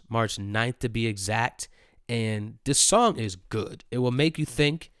March 9th to be exact. And this song is good. It will make you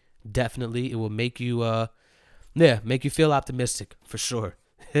think, definitely. It will make you make you feel optimistic, for sure.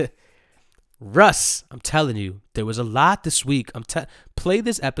 Russ, I'm telling you, there was a lot this week. Play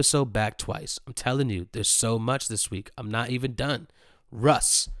this episode back twice. I'm telling you, there's so much this week. I'm not even done.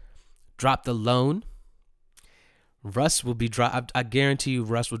 Russ dropped Alone. Russ will be I guarantee you,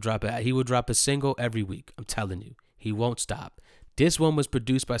 Russ will drop it. He will drop a single every week. I'm telling you, he won't stop. This one was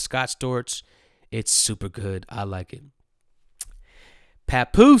produced by Scott Storch. It's super good. I like it.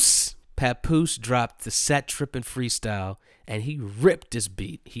 Papoose dropped the Set Trippin' Freestyle, and he ripped this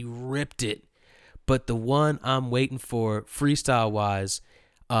beat. He ripped it. But the one I'm waiting for freestyle-wise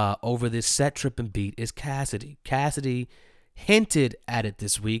over this Set Trippin' beat is Cassidy. Cassidy hinted at it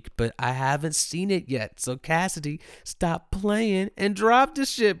this week, but I haven't seen it yet. So Cassidy, stop playing and drop this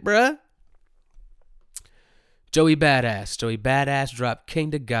shit, bruh. Joey Badass dropped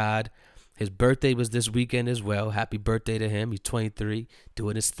King to God. His birthday was this weekend as well. Happy birthday to him. He's 23,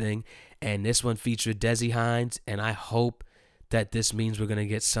 doing his thing. And this one featured Desi Hines, and I hope that this means we're going to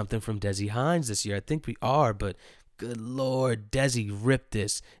get something from Desi Hines this year. I think we are, but good Lord, Desi ripped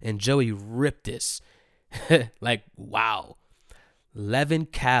this, and Joey ripped this. Like, wow. Levin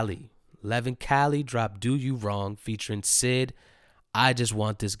Cali dropped Do You Wrong featuring Sid. I just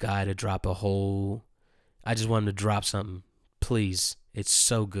want this guy to drop I just want him to drop something. Please. It's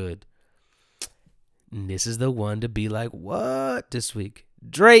so good. And this is the one to be like, what this week?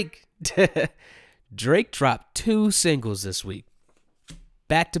 Drake. Drake dropped 2 singles this week,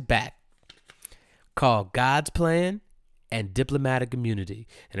 back to back, called God's Plan and Diplomatic Immunity.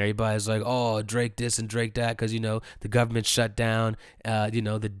 And everybody's like, oh, Drake this and Drake that, because, the government shut down,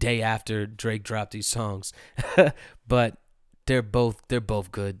 the day after Drake dropped these songs. But they're both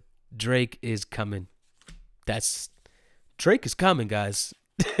good. Drake is coming. Drake is coming, guys.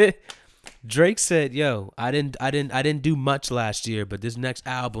 Drake said, yo, I didn't do much last year, but this next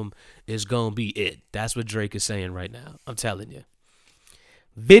album is gonna be it. That's what Drake is saying right now. I'm telling you.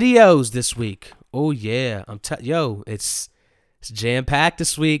 Videos this week. Oh yeah. It's jam-packed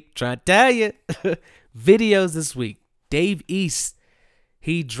this week. Trying to tell you. Videos this week. Dave East,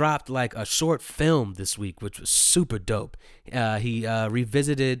 he dropped like a short film this week, which was super dope. He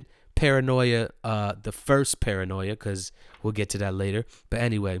revisited Paranoia, the first Paranoia, because we'll get to that later. But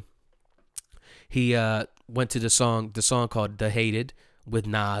anyway, he went to the song called The Hated with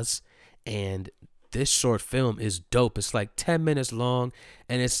Nas, and this short film is dope. It's like 10 minutes long,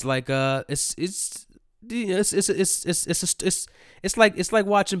 and it's like it's like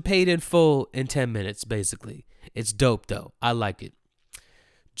watching Paid in Full in 10 minutes basically. It's dope though. I like it.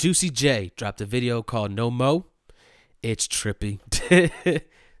 Juicy J dropped a video called No Mo. It's trippy.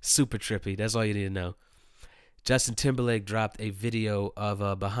 Super trippy. That's all you need to know. Justin Timberlake dropped a video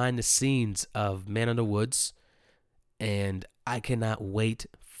of behind the scenes of Man in the Woods, and I cannot wait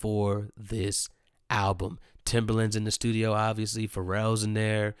for this album. Timberland's in the studio, obviously. Pharrell's in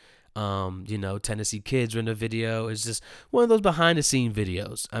there. Tennessee Kids are in the video. It's just one of those behind the scene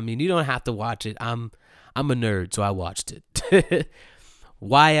videos. I mean, you don't have to watch it. I'm a nerd, so I watched it.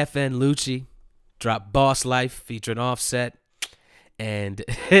 YFN Lucci dropped Boss Life featuring Offset. And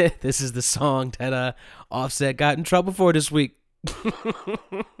this is the song that Offset got in trouble for this week.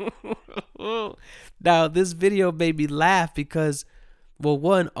 Now, this video made me laugh because, well,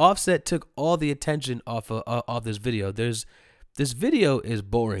 one, Offset took all the attention off this video. This video is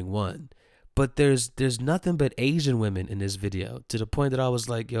boring, one, but there's nothing but Asian women in this video, to the point that I was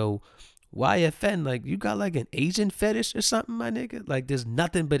like, yo, YFN, like, you got like an Asian fetish or something, my nigga? Like, there's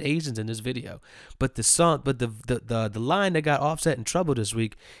nothing but Asians in this video. But the line that got Offset in trouble this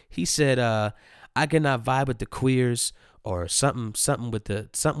week, he said, I cannot vibe with the queers or something with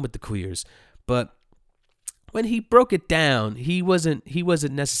the queers. But when he broke it down, he wasn't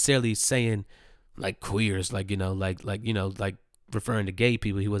necessarily saying like queers, like like referring to gay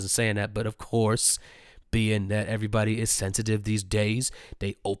people. He wasn't saying that, but of course, being that everybody is sensitive these days,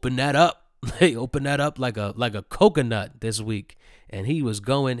 they open that up. They opened that up like a coconut this week, and he was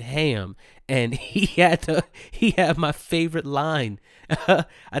going ham. And he had my favorite line.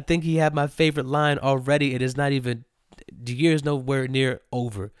 I think he had my favorite line already. It is not even the year's nowhere near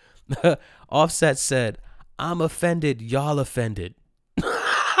over. Offset said, "I'm offended, y'all offended."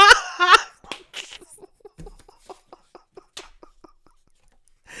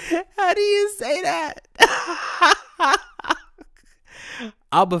 How do you say that?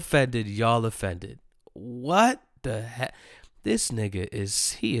 I'm offended, y'all offended. What the heck? This nigga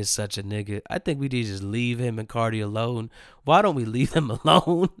he is such a nigga. I think we need to just leave him and Cardi alone. Why don't we leave them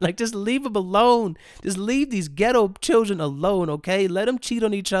alone? Like, just leave them alone. Just leave these ghetto children alone, okay? Let them cheat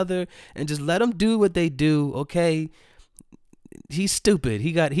on each other and just let them do what they do, okay? He's stupid.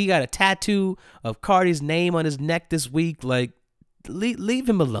 He got a tattoo of Cardi's name on his neck this week. Like, leave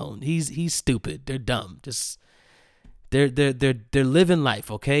him alone. He's stupid. They're dumb. Just they're living life,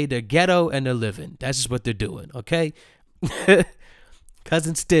 okay? They're ghetto and they're living. That's just what they're doing, okay?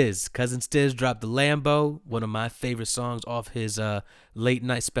 Cousin Stiz dropped the Lambo, one of my favorite songs off his late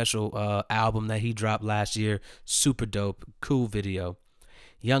night special album that he dropped last year. Super dope, cool video.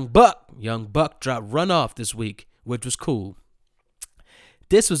 Young Buck dropped Runoff this week, which was cool.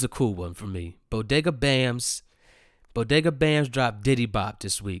 This was a cool one for me. Bodega Bams dropped Diddy Bop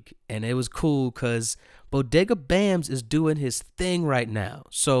this week, and it was cool because Bodega Bams is doing his thing right now.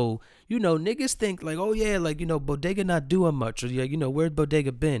 So, niggas think like, oh yeah, like, Bodega not doing much, or yeah, where's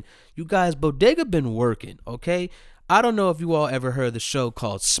Bodega been? You guys, Bodega been working, okay? I don't know if you all ever heard the show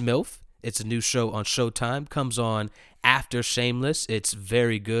called Smilf. It's a new show on Showtime. Comes on after Shameless. It's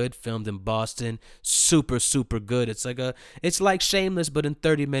very good. Filmed in Boston. Super, super good. It's like Shameless, but in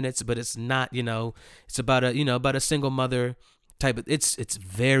 30 minutes. But it's not. It's about a single mother type of. It's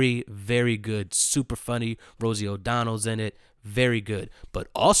very, very good. Super funny. Rosie O'Donnell's in it. Very good. But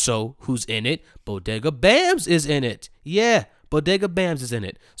also, who's in it? Bodega Bams is in it. Yeah, Bodega Bams is in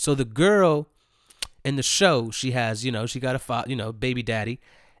it. So the girl in the show, she has, she got a baby daddy.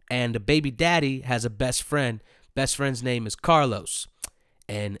 And the baby daddy has a best friend. Best friend's name is Carlos.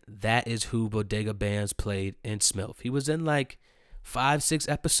 And that is who Bodega Bams played in Smilf. He was in like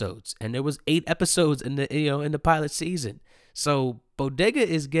 5-6 episodes. And there was 8 episodes in the pilot season. So Bodega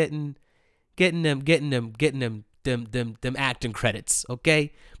is getting them acting credits,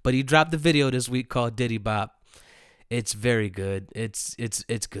 okay? But he dropped the video this week called Diddy Bop. It's very good. It's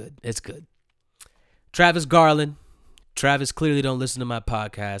good. It's good. Travis Garland. Travis clearly don't listen to my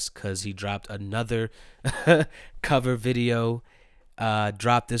podcast because he dropped another cover video.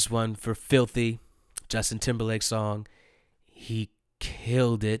 Dropped this one for Filthy, Justin Timberlake song. He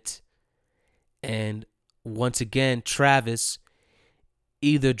killed it. And once again, Travis,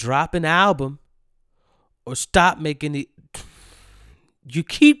 either drop an album or stop making the. You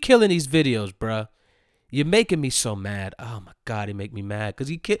keep killing these videos, bruh. You're making me so mad. Oh my God, he make me mad because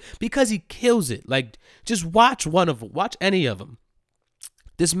he kills it. Like, just watch one of them. Watch any of them.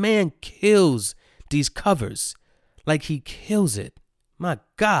 This man kills these covers. Like, he kills it. My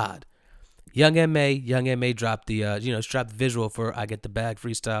God. Young M.A. dropped dropped the visual for I Get the Bag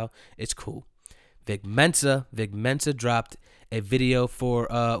freestyle. It's cool. Vic Mensa dropped a video for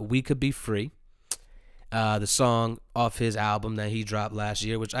We Could Be Free. The song off his album that he dropped last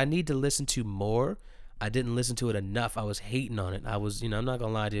year, which I need to listen to more. I didn't listen to it enough. I was hating on it. I was, I'm not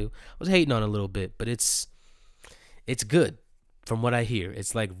gonna lie to you. I was hating on it a little bit, but it's good from what I hear.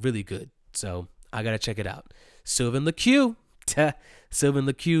 It's like really good. So I gotta check it out. Sylvan LaCue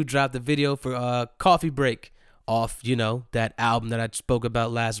dropped the video for Coffee Break off, that album that I spoke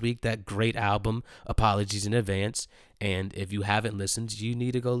about last week, that great album, Apologies in Advance. And if you haven't listened, you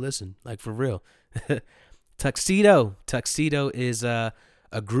need to go listen, like for real. Tuxedo is a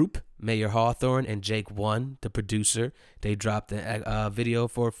group, Mayor Hawthorne and Jake One, the producer. They dropped a video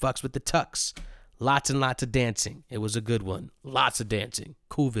for Fucks with the Tux. Lots and lots of dancing. It was a good one. Lots of dancing.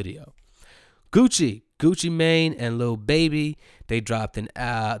 Cool video. Gucci Mane and Lil Baby, they dropped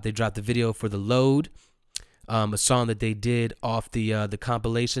the video for The Load, a song that they did off the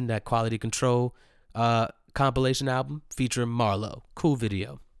compilation, that Quality Control compilation album featuring Marlo. Cool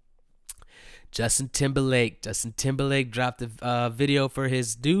video. Justin Timberlake dropped a video for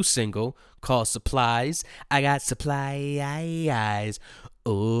his new single called Supplies. I got supplies.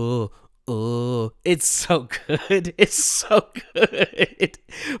 Oh, Oh, it's so good. It's so good.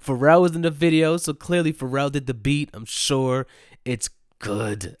 Pharrell was in the video, so clearly Pharrell did the beat. I'm sure it's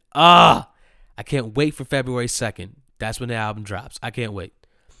good. I can't wait for February 2nd. That's when the album drops. I can't wait.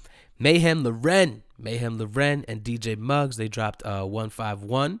 Mayhem Loren and DJ Muggs, they dropped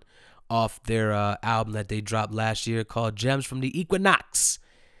 151 off their album that they dropped last year called Gems from the Equinox.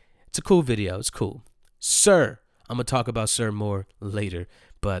 It's a cool video. It's cool. Sir, I'm going to talk about Sir more later,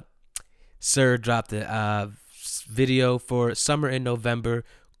 but Sir dropped a video for Summer in November.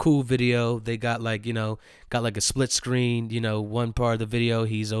 Cool video. They got like a split screen. One part of the video,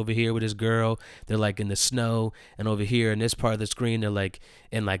 he's over here with his girl. They're like in the snow, and over here in this part of the screen, they're like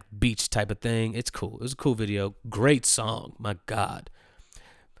in like beach type of thing. It's cool. It was a cool video. Great song. My God.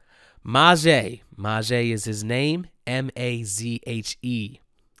 Maze is his name. Mazhe.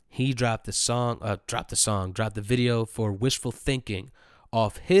 He dropped the video for Wishful Thinking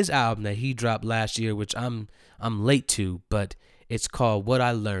off his album that he dropped last year, which I'm late to, but it's called What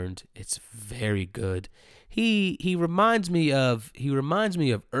I Learned. It's very good. He reminds me of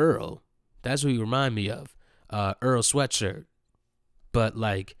Earl. That's what he reminds me of. Earl Sweatshirt. But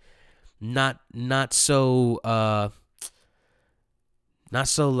like not so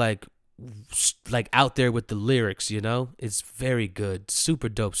like out there with the lyrics, It's very good. Super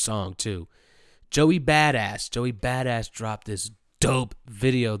dope song too. Joey Badass dropped this dope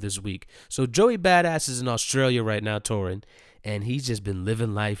video this week. So Joey Badass is in Australia right now touring, and he's just been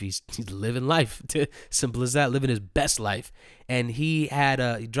living life. He's living life. Simple as that, living his best life. And he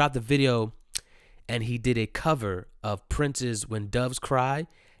dropped a video, and he did a cover of Prince's When Doves Cry,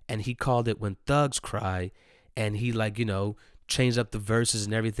 and he called it When Thugs Cry, and he changed up the verses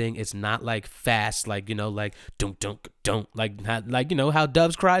and everything. It's not like fast, like don't like not like how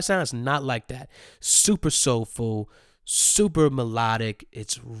Doves Cry sounds. Not like that. Super soulful, super melodic.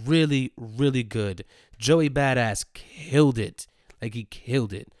 It's really, really good. Joey Badass killed it. Like, he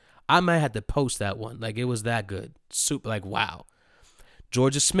killed it. I might have to post that one. Like, it was that good. Super, like, wow.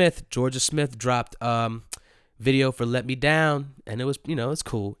 Georgia Smith dropped video for Let Me Down, and it was, it's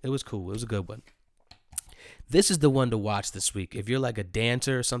cool. It was cool. It was a good one. This is the one to watch this week. If you're like a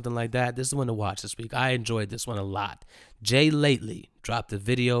dancer or something like that, this is the one to watch this week. I enjoyed this one a lot. Jay Lately dropped a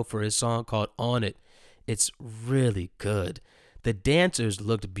video for his song called On It. It's really good. The dancers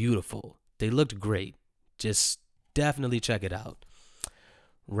looked beautiful. They looked great. Just definitely check it out.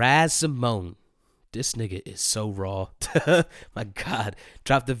 Raz Simone. This nigga is so raw. My God.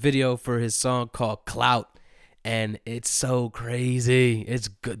 Dropped a video for his song called Clout. And it's so crazy. It's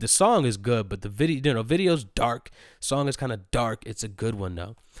good. The song is good, but the video's dark. Song is kind of dark. It's a good one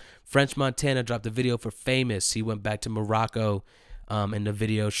though. French Montana dropped a video for Famous. He went back to Morocco, and the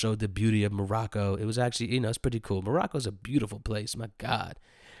video showed the beauty of Morocco. It was actually, it's pretty cool. Morocco's a beautiful place. My God.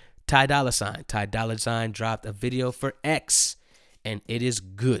 Ty Dolla $ign dropped a video for X, and it is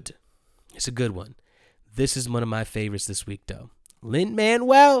good. It's a good one. This is one of my favorites this week though.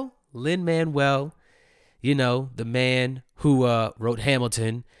 Lin-Manuel. The man who wrote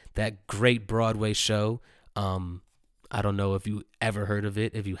Hamilton, that great Broadway show. I don't know if you ever heard of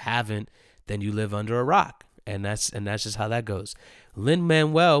it. If you haven't, then you live under a rock, and that's just how that goes.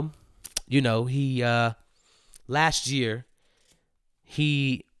 Lin-Manuel, he last year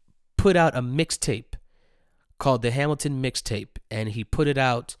he put out a mixtape called the Hamilton Mixtape, and he put it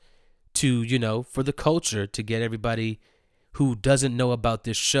out to for the culture, to get everybody who doesn't know about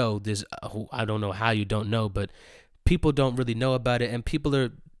this show. I don't know how you don't know, but people don't really know about it, and people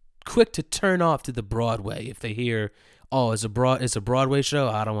are quick to turn off to the Broadway if they hear, oh, it's a Broadway show.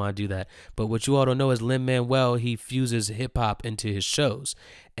 I don't want to do that. But what you all don't know is Lin-Manuel, he fuses hip hop into his shows,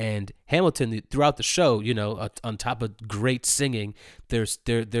 and Hamilton throughout the show, on top of great singing, they're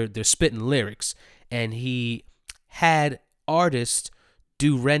spitting lyrics, and he had artists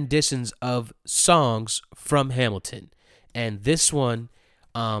do renditions of songs from Hamilton. And this one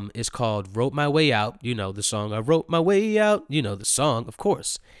is called Wrote My Way Out. The song, I wrote my way out. The song, of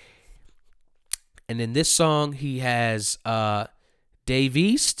course. And in this song, he has Dave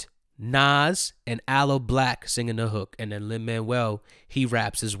East, Nas, and Aloe Black singing the hook. And then Lin-Manuel, he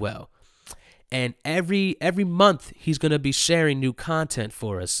raps as well. And every month, he's going to be sharing new content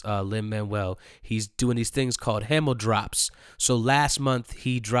for us, Lin-Manuel. He's doing these things called Hamel Drops. So last month,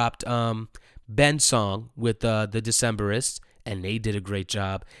 he dropped Ben's song with the Decemberists, and they did a great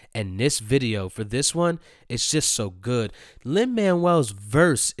job. And this video for this one, it's just so good. Lin-Manuel's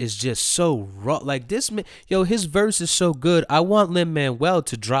verse is just so raw. Like his verse is so good. I want Lin-Manuel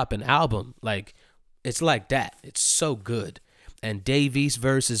to drop an album. Like, it's like that. It's so good. And Dave East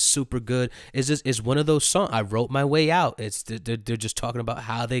verse is super good. It's one of those songs. I wrote my way out. They're just talking about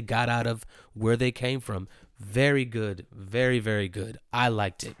how they got out of where they came from. Very good. Very, very good. I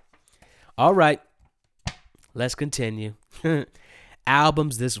liked it. All right. Let's continue.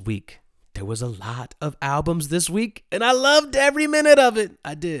 Albums this week. There was a lot of albums this week, and I loved every minute of it.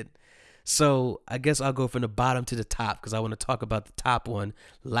 I did. So I guess I'll go from the bottom to the top because I want to talk about the top one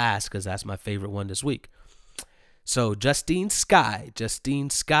last because that's my favorite one this week. So Justine Skye,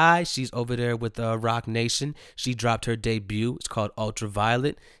 she's over there with Rock Nation. She dropped her debut. It's called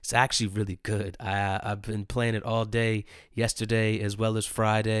Ultraviolet. It's actually really good. I've been playing it all day yesterday as well as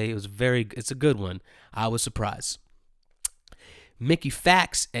Friday. It's a good one. I was surprised. Mickey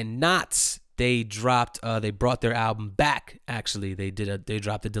Fax and Knots, they brought their album back. Actually, they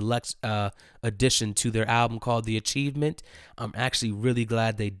dropped a deluxe edition to their album called The Achievement. I'm actually really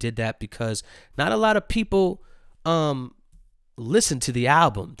glad they did that because not a lot of people listened to the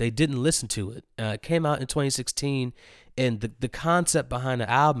album. They didn't listen to it. It came out in 2016, and the concept behind the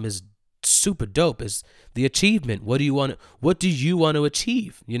album is super dope. Is the achievement. What do you want to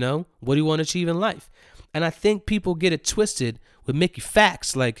achieve? You know, what do you want to achieve in life? And I think people get it twisted with Mickey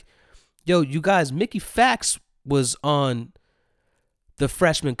Fax. Like, yo, you guys, Mickey Fax was on the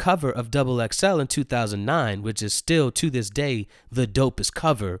freshman cover of Double XL in 2009, which is still to this day the dopest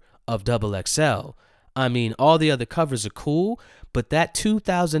cover of Double XL. I mean, all the other covers are cool, but that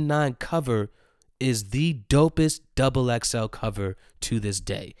 2009 cover is the dopest Double XL cover to this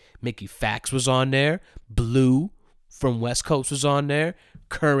day. Mickey Fax was on there. Blue from West Coast was on there.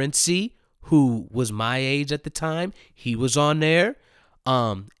 Currency, who was my age at the time, he was on there.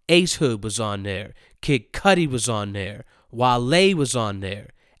 Ace Hood was on there. Kid Cudi was on there. Wale was on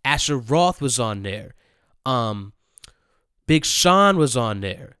there. Asher Roth was on there. Big Sean was on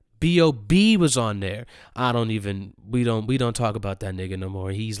there. B.O.B. was on there. We don't talk about that nigga no more.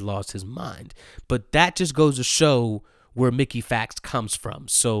 He's lost his mind. But that just goes to show where Mickey Fax comes from.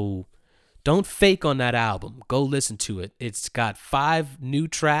 So don't fake on that album. Go listen to it. It's got 5 new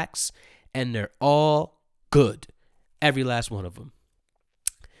tracks, and they're all good. Every last one of them.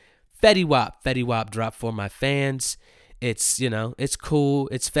 Fetty Wap dropped For My Fans. It's, it's cool.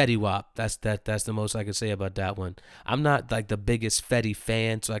 It's Fetty Wap. That's the most I can say about that one. I'm not like the biggest Fetty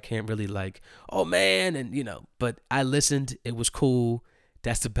fan, so I can't really like, oh man, and but I listened. It was cool.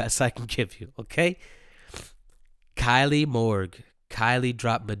 That's the best I can give you, okay? Kylie Morgue. Kylie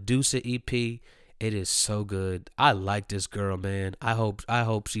dropped Medusa EP. It is so good. I like this girl, man. I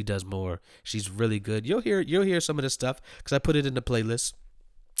hope she does more. She's really good. You'll hear some of this stuff because I put it in the playlist.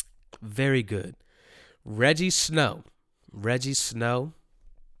 Very good. Reggie Snow,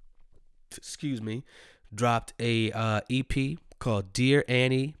 excuse me, dropped a EP called Dear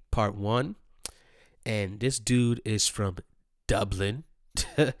Annie Part 1. And this dude is from Dublin.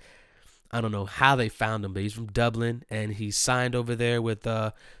 I don't know how they found him, but he's from Dublin. And he's signed over there with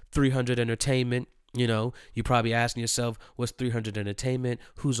 300 Entertainment. You're probably asking yourself, what's 300 Entertainment?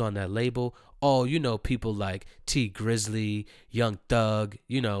 Who's on that label? Oh, people like T Grizzly, Young Thug,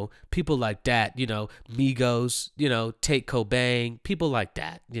 people like that, Migos, Tate Cobain, people like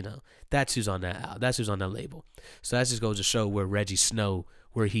that, that's who's on that. That's who's on that label. So that just goes to show where Reggie Snow,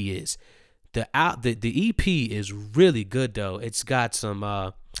 where he is. The EP is really good though. It's got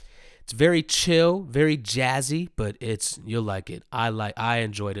some, it's very chill, very jazzy, but you'll like it. I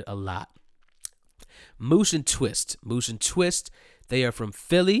enjoyed it a lot. Moose and Twist, they are from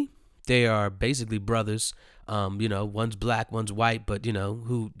Philly. They are basically brothers. One's black, one's white, but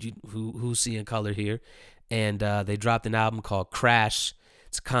who's seeing color here? And they dropped an album called Crash.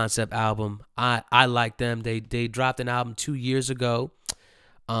 It's a concept album. I like them. They dropped an album 2 years ago.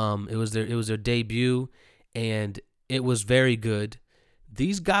 It was their debut, and it was very good.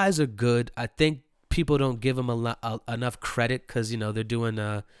 These guys are good. I think people don't give them enough credit because they're doing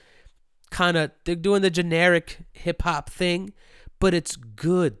they're doing the generic hip hop thing. But it's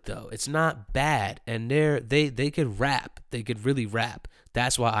good though. It's not bad, and they could rap. They could really rap.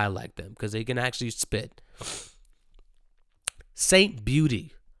 That's why I like them because they can actually spit. Saint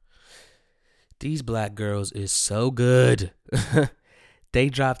Beauty. These black girls is so good. They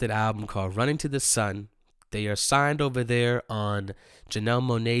dropped an album called Running to the Sun. They are signed over there on Janelle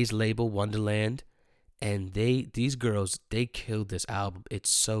Monáe's label Wonderland, and these girls killed this album. It's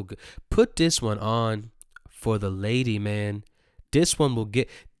so good. Put this one on for the lady, man. This one will get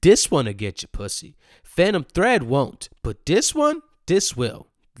you pussy. Phantom Thread won't, but this will.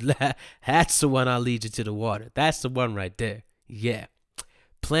 That's the one I'll lead you to the water. That's the one right there. Yeah.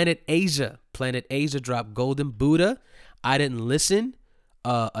 Planet Asia dropped Golden Buddha. I didn't listen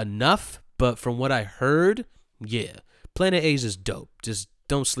enough, but from what I heard, yeah. Planet Asia's dope. Just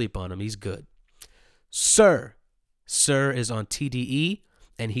don't sleep on him. He's good. Sir. Sir is on TDE,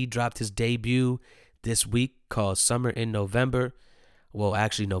 and he dropped his debut this week called Summer in November. Well,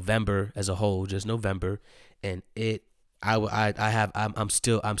 actually November as a whole, just November. And I'm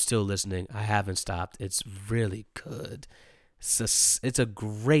still listening. I haven't stopped. It's really good. It's a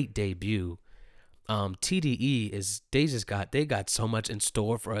great debut. TDE is they got so much in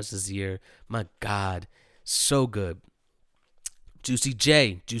store for us this year. My God, so good. Juicy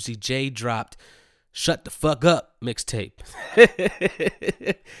J dropped Shut the Fuck Up mixtape.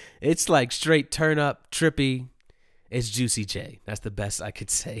 It's like straight turn up, trippy. It's Juicy J. That's the best I could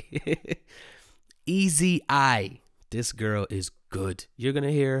say. Easy Eye. This girl is good. You're going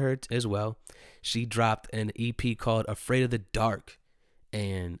to hear her as well. She dropped an EP called Afraid of the Dark.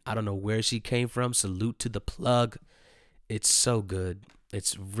 And I don't know where she came from. Salute to the plug. It's so good.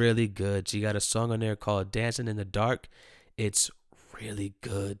 It's really good. She got a song on there called Dancing in the Dark. It's really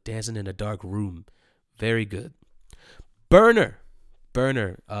good. Dancing in a Dark Room. Very good. Burner,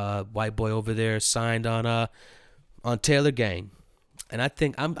 white boy over there, signed on Taylor Gang, and I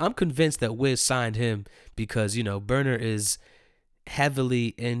think I'm convinced that Wiz signed him because Burner is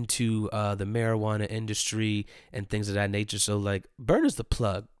heavily into the marijuana industry and things of that nature. So like Burner's the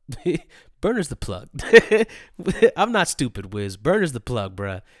plug. Burner's the plug. I'm not stupid, Wiz. Burner's the plug,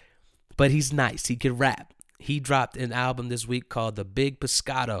 bruh. But he's nice. He can rap. He dropped an album this week called The Big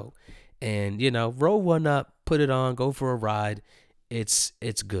Pescado. And, roll one up, put it on, go for a ride. It's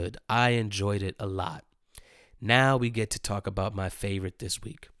good. I enjoyed it a lot. Now we get to talk about my favorite this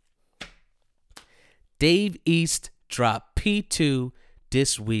week. Dave East dropped P2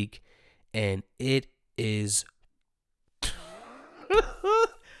 this week, and it is...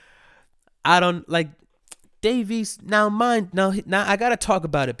 I don't like Dave East. Now I got to talk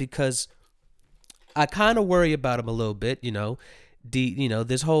about it because I kind of worry about him a little bit,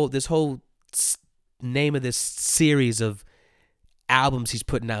 this whole name of this series of albums he's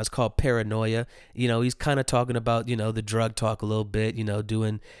putting out is called Paranoia. He's kind of talking about the drug talk a little bit,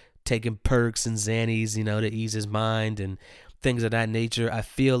 taking perks and Xannies, to ease his mind and things of that nature. I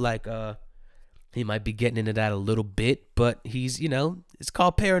feel like he might be getting into that a little bit, but he's it's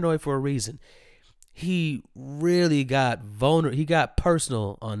called Paranoia for a reason. He really got vulnerable. He got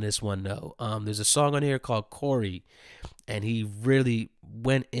personal on this one though. There's a song on here called Corey, and he really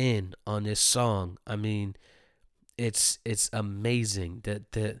went in on this song. I mean, it's amazing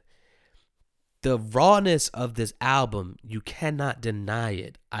that the rawness of this album. You cannot deny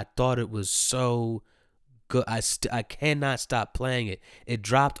it. I thought it was so good. I cannot stop playing it. It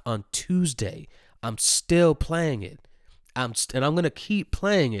dropped on Tuesday. I'm still playing it. I'm gonna keep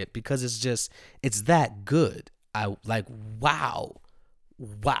playing it because it's that good. I like wow,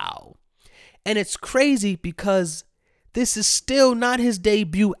 and it's crazy because this is still not his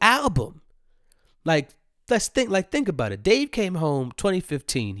debut album. Like think about it. Dave came home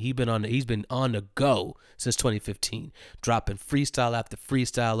 2015. He's been on the go since 2015, dropping freestyle after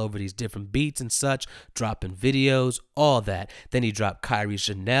freestyle over these different beats and such, dropping videos, all that. Then he dropped Kyrie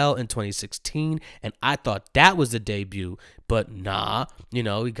Chanel in 2016, and I thought that was the debut, but nah, he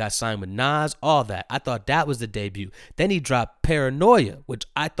got signed with Nas, all that. I thought that was the debut. Then he dropped Paranoia, which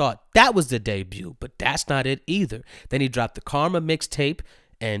I thought that was the debut, but that's not it either. Then he dropped the Karma mixtape,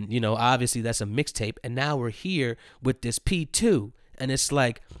 and, obviously that's a mixtape. And now we're here with this P2. And it's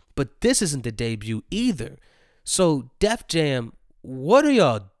like, but this isn't the debut either. So Def Jam, what are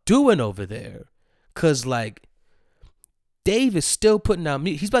y'all doing over there? Because, like, Dave is still putting out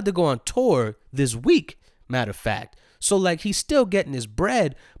music. He's about to go on tour this week, matter of fact. So, like, he's still getting his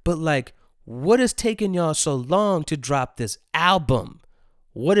bread. But, like, what is taking y'all so long to drop this album?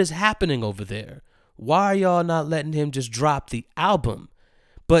 What is happening over there? Why are y'all not letting him just drop the album?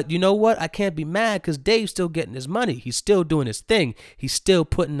 But you know what? I can't be mad because Dave's still getting his money. He's still doing his thing. He's still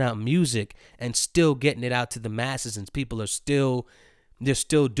putting out music and still getting it out to the masses, and people they're still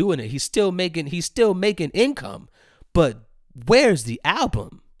doing it. He's still making income. But where's the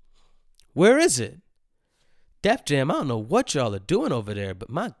album? Where is it? Def Jam, I don't know what y'all are doing over there, but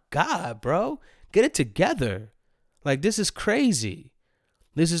my God, bro, get it together. Like, this is crazy.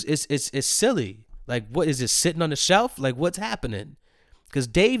 This is it's silly. Like, what is it sitting on the shelf? Like, what's happening? Because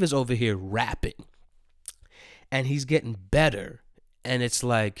Dave is over here rapping, and he's getting better. And it's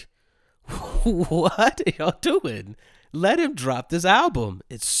like, what are y'all doing? Let him drop this album.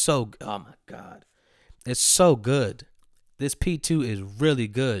 Oh my God. It's so good. This P2 is really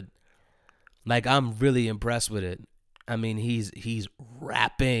good. Like, I'm really impressed with it. I mean, he's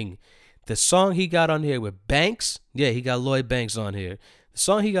rapping. The song he got on here with Banks, he got Lloyd Banks on here. The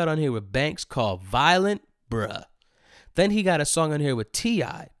song he got on here with Banks called Violent, bruh. Then he got a song on here with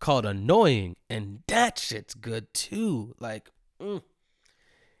T.I. called Annoying, and that shit's good too. Like,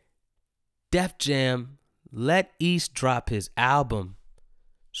 Def Jam, let East drop his album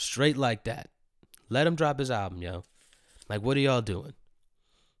straight like that. Let him drop his album, yo. Like, what are y'all doing?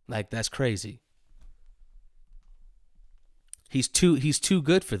 Like, that's crazy. He's too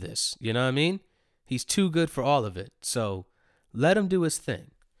good for this. You know what I mean? He's too good for all of it. So let him do his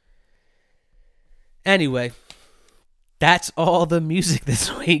thing. Anyway, that's all the music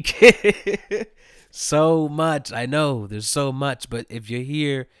this week. So much. I know there's so much, but if you're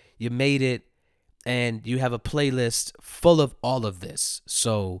here, you made it, and you have a playlist full of all of this.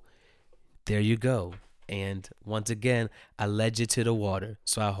 So there you go. And once again, I led you to the water.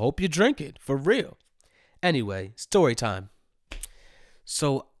 So I hope you drink it for real. Anyway, story time.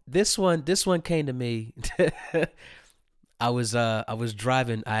 So this one came to me. I was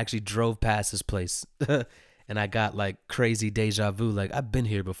driving. I actually drove past this place, and I got like crazy deja vu. Like, I've been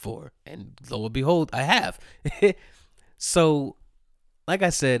here before, and lo and behold, I have. So, like I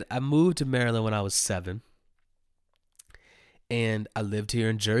said, I moved to Maryland when I was 7, and I lived here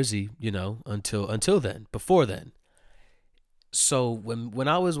in Jersey, until then. Before then, so when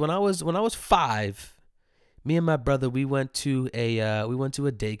I was 5. Me and my brother, we went to a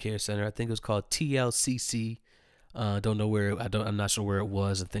daycare center. I think it was called TLCC. Don't know where. I'm not sure where it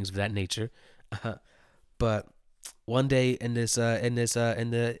was and things of that nature. But one day in the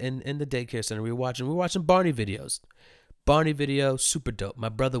daycare center, we were watching Barney videos. Barney video, super dope. My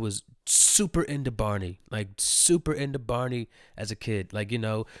brother was super into Barney, like super into Barney as a kid. Like,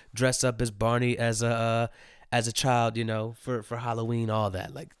 dress up as Barney as a child, for Halloween, all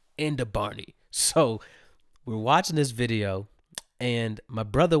that. Like, into Barney. So we're watching this video, and my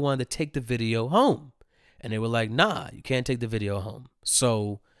brother wanted to take the video home. And they were like, nah, you can't take the video home.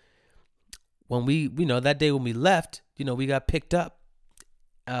 So when that day when we left, we got picked up.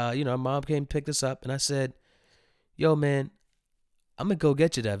 Mom came and picked us up, and I said, yo, man, I'm going to go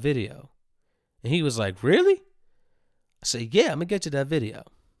get you that video. And he was like, really? I said, yeah, I'm going to get you that video.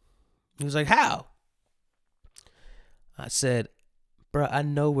 He was like, how? I said, bro, I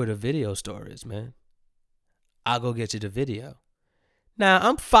know where the video store is, man. I'll go get you the video. Now,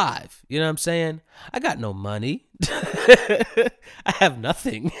 I'm 5. You know what I'm saying? I got no money. I have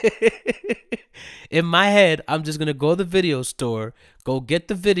nothing. In my head, I'm just going to go to the video store, go get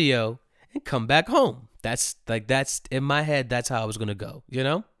the video, and come back home. That's in my head, that's how I was going to go,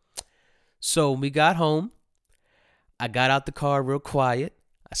 So when we got home, I got out the car real quiet.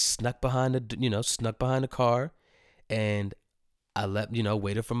 I snuck behind the car, and I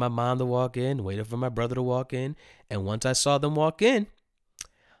waited for my mom to walk in, waited for my brother to walk in, and once I saw them walk in,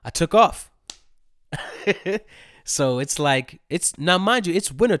 I took off. So it's now, mind you,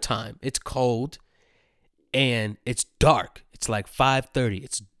 it's wintertime. It's cold, and it's dark. It's like 5:30.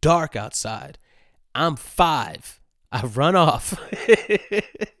 It's dark outside. I'm 5. I run off.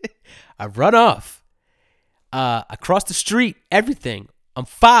 I cross the street, everything. I'm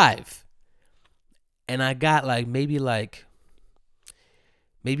 5. And I got maybe a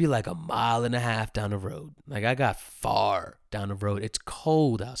mile and a half down the road. Like, I got far down the road. It's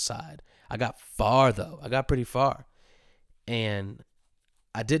cold outside. I got far, though. I got pretty far. And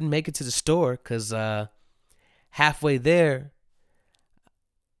I didn't make it to the store because halfway there,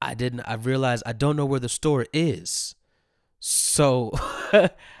 I realized I don't know where the store is. So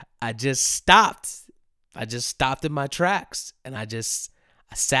I just stopped. I just stopped in my tracks, and I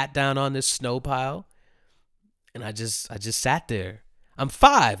sat down on this snow pile, and I just sat there. I'm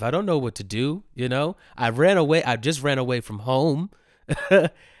 5. I don't know what to do, I ran away. I just ran away from home.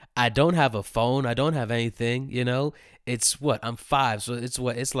 I don't have a phone. I don't have anything, It's what? I'm 5. So it's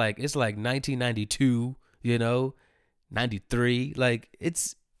what? It's like 1992, 93. Like,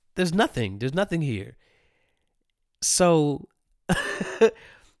 there's nothing. There's nothing here. So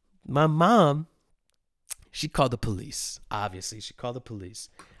my mom, she called the police. Obviously, she called the police.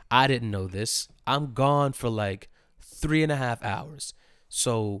 I didn't know this. I'm gone for 3.5 hours.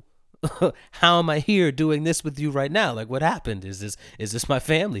 So how am I here doing this with you right now? Like, what happened? Is this my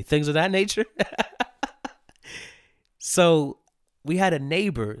family? Things of that nature. So we had a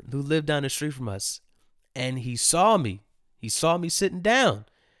neighbor who lived down the street from us, and he saw me. He saw me sitting down,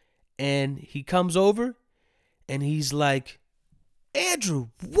 and he comes over, and he's like, Andrew,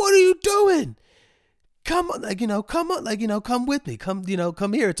 what are you doing? Come on, come with me. Come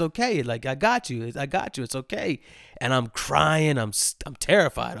here. It's okay. Like, I got you. It's okay. And I'm crying. I'm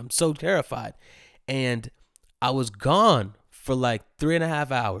terrified. I'm so terrified. And I was gone for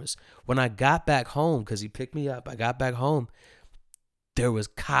 3.5 hours. When I got back home, because he picked me up, I got back home, there was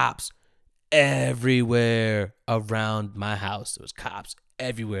cops everywhere around my house. There was cops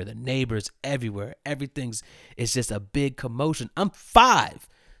everywhere, the neighbors everywhere. It's just a big commotion. I'm 5.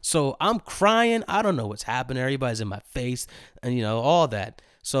 So I'm crying. I don't know what's happening. Everybody's in my face and, all that.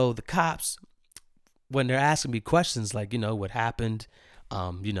 So the cops, when they're asking me questions like, what happened?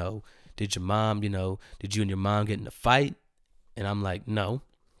 Did your mom, did you and your mom get in a fight? And I'm like, no.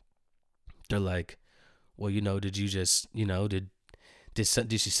 They're like, well, did you just, did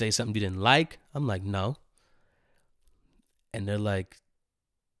she say something you didn't like? I'm like, no. And they're like,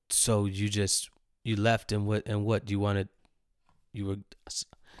 so you left and what you wanted?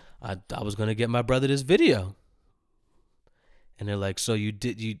 I was gonna get my brother this video. And they're like, so you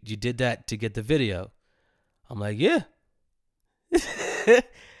did that to get the video? I'm like, yeah.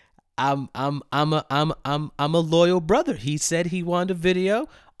 I'm a loyal brother. He said he wanted a video.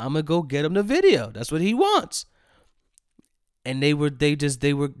 I'm gonna go get him the video. That's what he wants. And they were just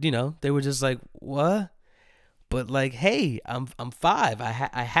like, what? But like, hey, I'm 5. I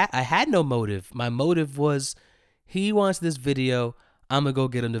had no motive. My motive was, he wants this video. I'm gonna go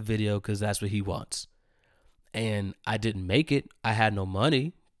get him the video because that's what he wants. And I didn't make it. I had no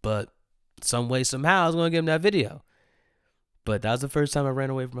money, but some way, somehow, I was gonna give him that video. But that was the first time I ran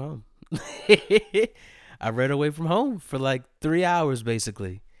away from home. I ran away from home for like 3 hours,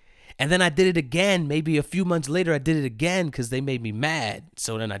 basically. And then I did it again. Maybe a few months later, I did it again because they made me mad.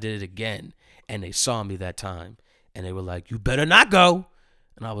 So then I did it again. And they saw me that time. And they were like, you better not go.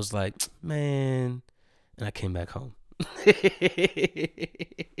 And I was like, man. And I came back home.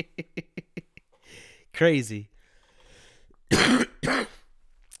 Crazy.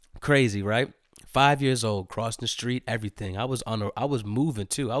 Crazy, right? 5 years old, crossing the street, everything. I was moving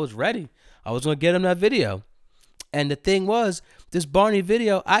too. I was ready. I was gonna get him that video. And the thing was, this Barney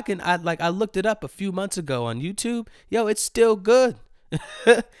video, I looked it up a few months ago on YouTube. Yo, it's still good.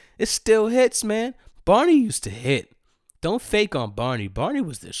 It still hits, man. Barney used to hit. Don't fake on Barney. Barney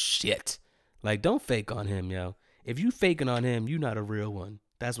was the shit. Like, don't fake on him, yo. If you faking on him, you not a real one.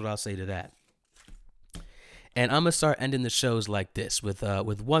 That's what I'll say to that. And I'm gonna start ending the shows like this with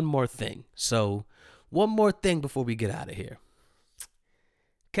one more thing. So, one more thing before we get out of here.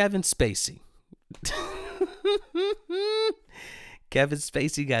 Kevin Spacey. Kevin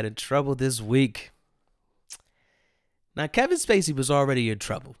Spacey got in trouble this week. Now, Kevin Spacey was already in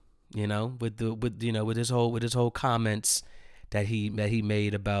trouble, with his whole comments that he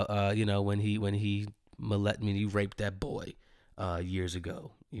made about when he raped that boy years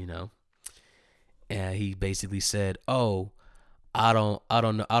ago, And he basically said, "Oh, I don't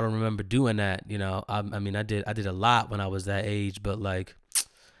remember doing that. I did a lot when I was that age, but like,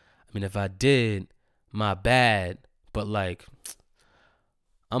 if I did, my bad. But like,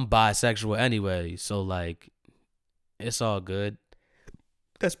 I'm bisexual anyway, so like, it's all good."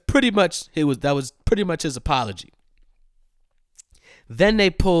 That was pretty much his apology. Then they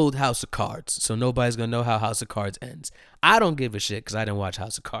pulled House of Cards, so nobody's gonna know how House of Cards ends. I don't give a shit because I didn't watch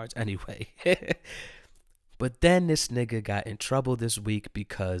House of Cards anyway. But then this nigga got in trouble this week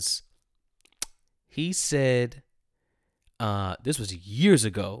because he said, this was years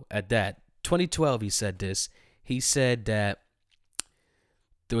ago at that, 2012 he said this. He said that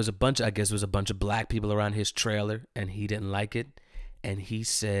there was a bunch of black people around his trailer and he didn't like it. And he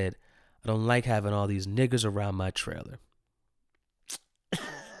said, I don't like having all these niggas around my trailer.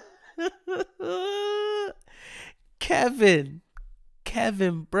 Kevin,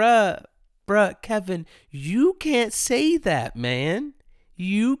 bruh, Kevin, you can't say that, man.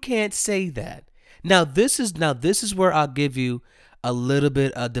 You can't say that. Now this is where I'll give you a little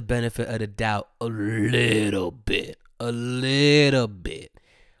bit of the benefit of the doubt, a little bit.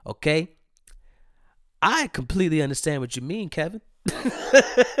 Okay? I completely understand what you mean, Kevin.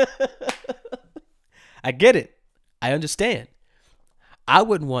 I get it. I understand. I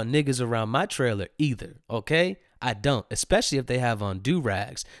wouldn't want niggas around my trailer either, okay? I don't, especially if they have on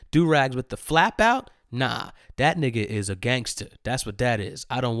do-rags. Do-rags with the flap out? Nah, that nigga is a gangster. That's what that is.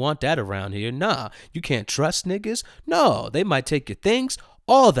 I don't want that around here. Nah, you can't trust niggas. No, they might take your things.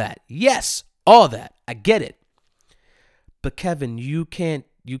 All that. Yes, all that. I get it. But Kevin, you can't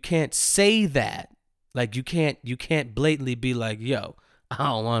say that. Like, you can't blatantly be like, yo, I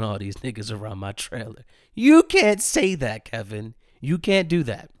don't want all these niggas around my trailer. You can't say that, Kevin. You can't do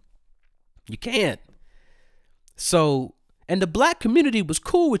that. You can't. So, and the black community was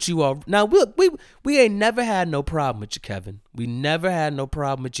cool with you all. Now, we ain't never had no problem with you, Kevin. We never had no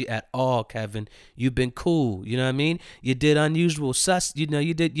problem with you at all, Kevin. You've been cool. You know what I mean? You did usual suspects.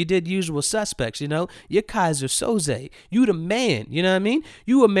 You You're Kaiser Soze. You the man. You know what I mean?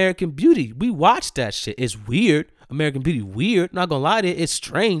 You American Beauty. We watched that shit. It's weird. American Beauty weird. Not gonna lie to you, it's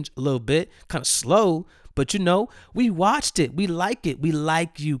strange a little bit, kind of slow. But we watched it. We like it. We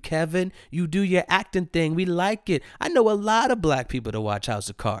like you, Kevin. You do your acting thing. We like it. I know a lot of black people that watch House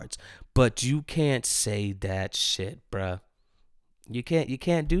of Cards, but you can't say that shit, bruh. You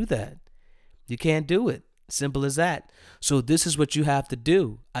can't do that. You can't do it. Simple as that. So this is what you have to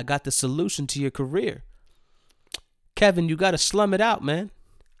do. I got the solution to your career. Kevin, you got to slum it out, man.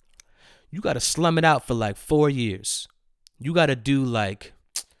 You got to slum it out for like 4 years. You got to do like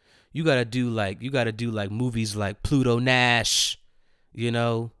movies like Pluto Nash,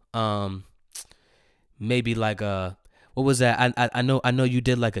 maybe like what was that? I know you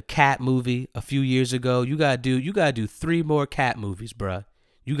did like a cat movie a few years ago. You gotta do 3 more cat movies, bruh.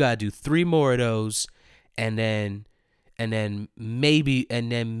 You gotta do 3 more of those, and then maybe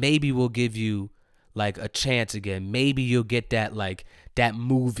we'll give you like a chance again. Maybe you'll get that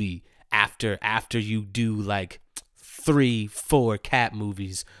movie after you do like 3-4 cat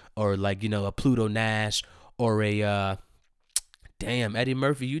movies, or like a Pluto Nash, or a damn, Eddie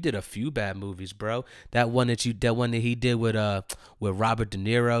Murphy, you did a few bad movies, bro. That one that he did with Robert De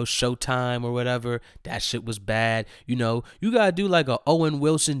Niro, Showtime or whatever, that shit was bad. You gotta do like a Owen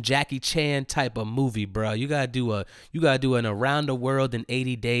Wilson, Jackie Chan type of movie, bro. You gotta do an Around the World in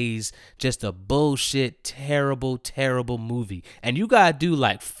 80 Days, just a bullshit, terrible, terrible movie. And you gotta do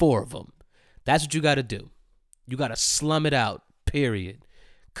like 4 of them. That's what you gotta do. You gotta slum it out, period.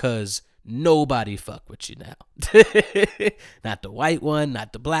 Cause nobody fuck with you now. Not the white one,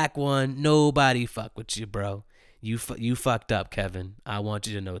 not the black one. Nobody fuck with you, bro. You fucked up, Kevin. I want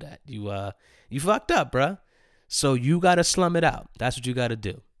you to know that. You fucked up, bro. So you gotta slum it out. That's what you gotta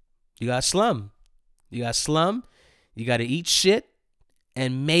do. You gotta slum. You gotta eat shit,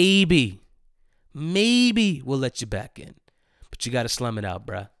 and maybe we'll let you back in. But you gotta slum it out,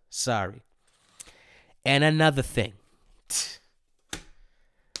 bro. Sorry. And another thing.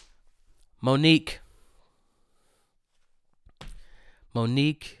 Monique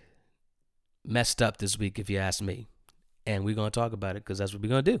messed up this week, if you ask me. And we're going to talk about it because that's what we're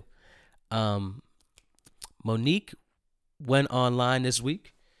going to do. Monique went online this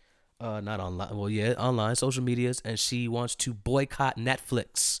week. Not online. Well, yeah, online, social medias. And she wants to boycott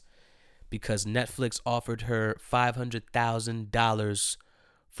Netflix because Netflix offered her $500,000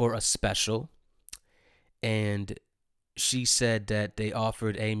 for a special. And she said that they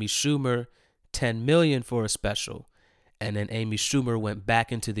offered Amy Schumer $10 million for a special, and then Amy Schumer went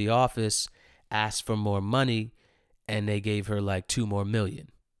back into the office, asked for more money, and they gave her like $2 more million.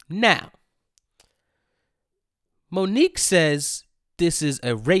 Now, Monique says this is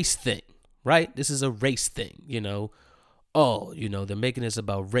a race thing, right? This is a race thing, they're making this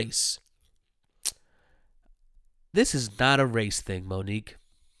about race. This is not a race thing, Monique.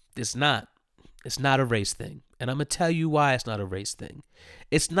 It's not a race thing. And I'm going to tell you why it's not a race thing.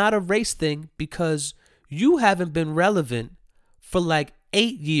 It's not a race thing because you haven't been relevant for like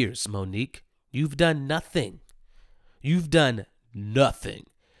 8 years, Monique. You've done nothing.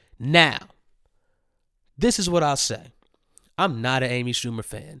 Now, this is what I'll say. I'm not an Amy Schumer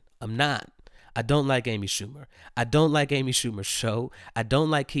fan. I'm not. I don't like Amy Schumer. I don't like Amy Schumer's show. I don't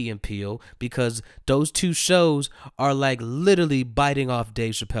like Key and Peele because those 2 shows are like literally biting off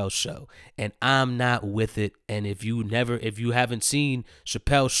Dave Chappelle's show, and I'm not with it. And if you haven't seen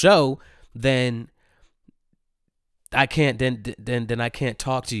Chappelle's show, then I can't then I can't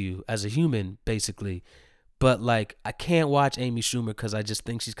talk to you as a human, basically. But like, I can't watch Amy Schumer because I just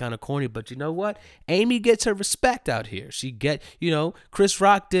think she's kind of corny. But you know what? Amy gets her respect out here. Chris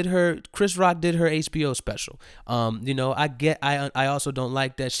Rock did her HBO special. I also don't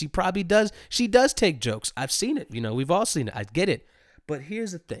like that she probably does. She does take jokes. I've seen it. We've all seen it. I get it. But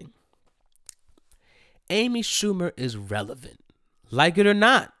here's the thing. Amy Schumer is relevant. Like it or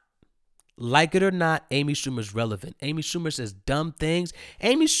not, Amy Schumer's relevant. Amy Schumer says dumb things.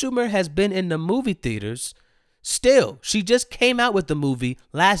 Amy Schumer has been in the movie theaters. Still, she just came out with the movie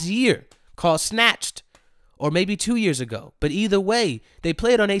last year called Snatched, or maybe 2 years ago. But either way, they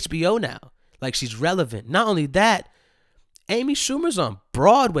play it on HBO now. Like, she's relevant. Not only that, Amy Schumer's on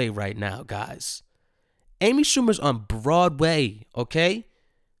Broadway right now, guys. Amy Schumer's on Broadway, okay?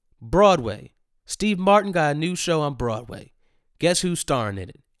 Broadway. Steve Martin got a new show on Broadway. Guess who's starring in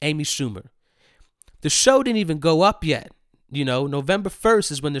it? Amy Schumer. The show didn't even go up yet. November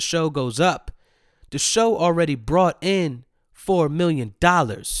 1st is when the show goes up. The show already brought in $4 million.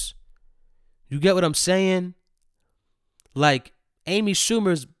 You get what I'm saying? Like, Amy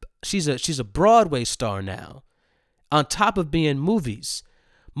Schumer's, she's a Broadway star now. On top of being movies.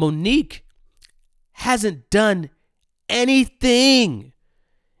 Monique hasn't done anything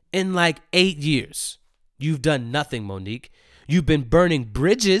in like 8 years. You've done nothing, Monique. You've been burning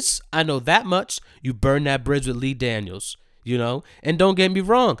bridges. I know that much. You burned that bridge with Lee Daniels, you know? And don't get me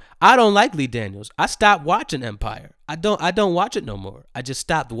wrong, I don't like Lee Daniels. I stopped watching Empire. I don't watch it no more. I just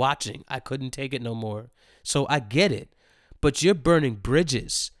stopped watching. I couldn't take it no more. So I get it. But you're burning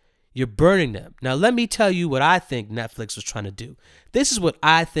bridges. You're burning them. Now let me tell you what I think Netflix was trying to do. This is what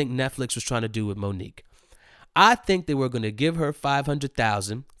I think Netflix was trying to do with Monique. I think they were going to give her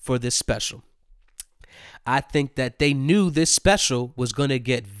 $500,000 for this special. I think that they knew this special was going to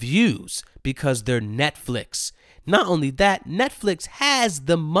get views because they're Netflix. Not only that, Netflix has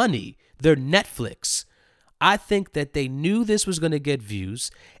the money. They're Netflix. I think that they knew this was going to get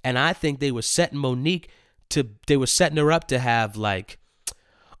views, and I think they were setting they were setting her up to have like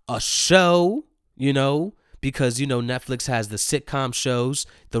a show, you know, because, you know, Netflix has the sitcom shows,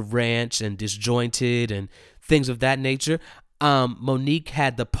 The Ranch and Disjointed and things of that nature. Monique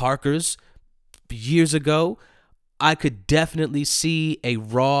had the Parkers years ago. I could definitely see a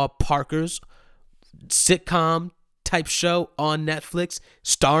Raw Parkers sitcom type show on Netflix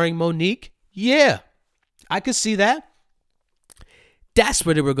starring Monique. Yeah, I could see that. That's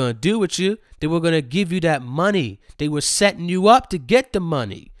what they were going to do with you. They were going to give you that money. They were setting you up to get the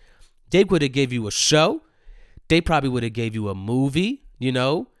money. They would have gave you a show. They probably would have gave you a movie, you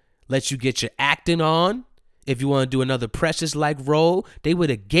know, let you get your acting on. If you want to do another Precious-like role, they would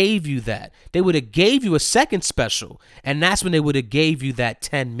have gave you that. They would have gave you a second special, and that's when they would have gave you that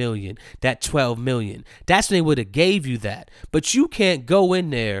 10 million, that 12 million. That's when they would have gave you that. But you can't go in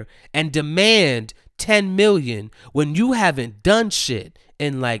there and demand 10 million when you haven't done shit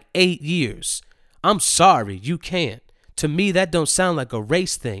in like 8 years. I'm sorry, you can't. To me, that don't sound like a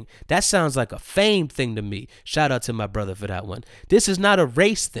race thing. That sounds like a fame thing to me. Shout out to my brother for that one. This is not a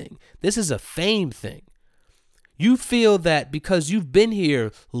race thing. This is a fame thing. You feel that because you've been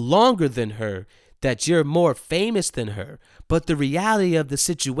here longer than her, that you're more famous than her. But the reality of the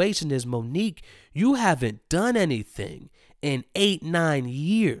situation is, Monique, you haven't done anything in 8-9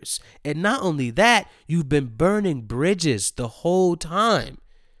 years. And not only that, you've been burning bridges the whole time.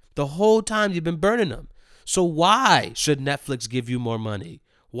 The whole time you've been burning them. So why should Netflix give you more money?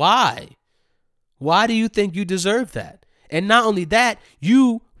 Why? Why do you think you deserve that? And not only that,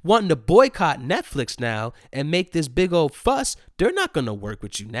 you wanting to boycott Netflix now and make this big old fuss. They're not going to work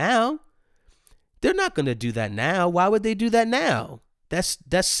with you now. They're not going to do that now. Why would they do that now? That's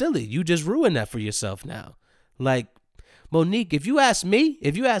silly. You just ruined that for yourself now. Like, Monique, if you ask me,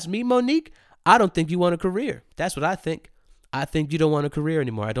 Monique, I don't think you want a career. That's what I think. I think you don't want a career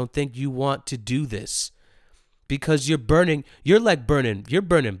anymore. I don't think you want to do this. Because you're burning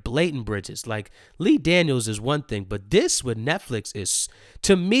blatant bridges. Like, Lee Daniels is one thing, but this with Netflix is,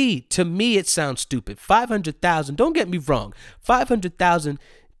 to me, it sounds stupid. 500,000, don't get me wrong. 500,000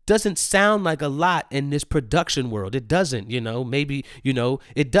 doesn't sound like a lot in this production world. It doesn't, you know, maybe, you know,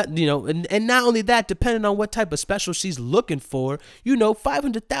 it doesn't, you know, and not only that, depending on what type of special she's looking for, you know,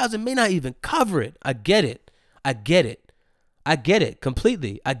 500,000 may not even cover it. I get it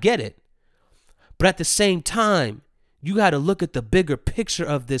completely. I get it. But at the same time, you got to look at the bigger picture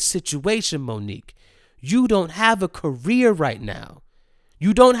of this situation, Monique. You don't have a career right now.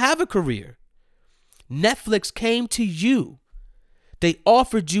 You don't have a career. Netflix came to you. They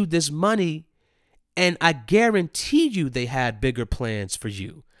offered you this money, and I guarantee you they had bigger plans for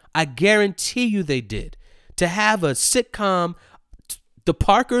you. I guarantee you they did. To have a sitcom, The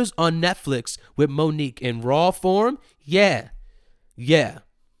Parkers on Netflix with Monique in raw form, yeah.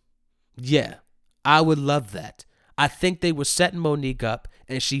 I would love that. I think they were setting Monique up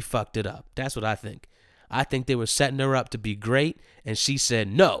and she fucked it up. That's what I think. I think they were setting her up to be great and she said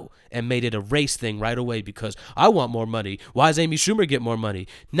no and made it a race thing right away because I want more money. Why does Amy Schumer get more money?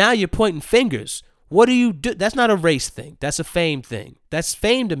 Now you're pointing fingers. What do you do? That's not a race thing. That's a fame thing. That's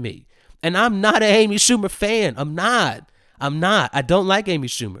fame to me. And I'm not an Amy Schumer fan. I'm not. I don't like Amy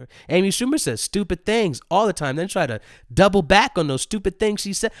Schumer. Amy Schumer says stupid things all the time, then try to double back on those stupid things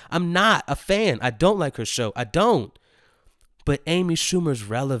she said. I'm not a fan. I don't like her show. I don't. But Amy Schumer's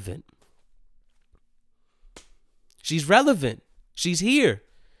relevant. She's relevant. She's here.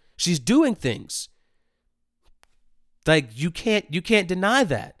 She's doing things. Like, you can't deny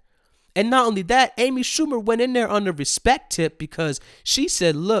that. And not only that, Amy Schumer went in there on the respect tip because she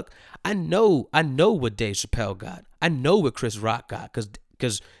said, look, I know what Dave Chappelle got. I know what Chris Rock got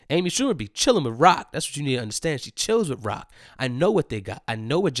because Amy Schumer be chilling with Rock. That's what you need to understand. She chills with Rock. I know what they got. I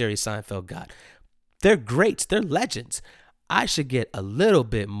know what Jerry Seinfeld got. They're greats. They're legends. I should get a little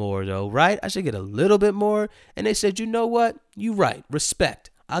bit more though, right? I should get a little bit more. And they said, you know what? You right. Respect.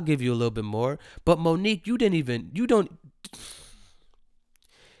 I'll give you a little bit more. But Monique, you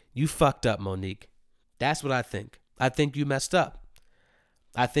fucked up, Monique. That's what I think. I think you messed up.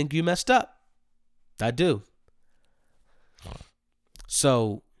 I think you messed up. I do.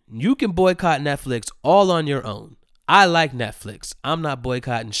 So you can boycott Netflix all on your own. I like Netflix. I'm not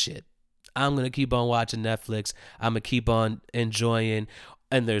boycotting shit. I'm going to keep on watching Netflix. I'm going to keep on enjoying.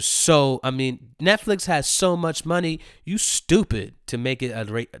 And Netflix has so much money. You stupid to make it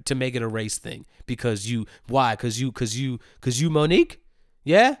a race thing because why? Because you Monique?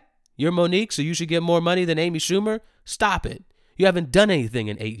 Yeah? You're Monique, so you should get more money than Amy Schumer? Stop it. You haven't done anything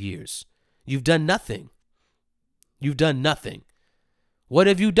in 8 years. You've done nothing. You've done nothing. What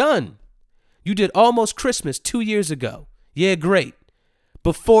have you done? You did Almost Christmas 2 years ago. Yeah, great.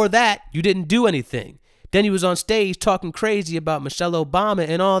 Before that, you didn't do anything. Then you was on stage talking crazy about Michelle Obama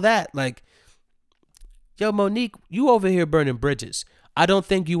and all that. Like, yo, Monique, you over here burning bridges. I don't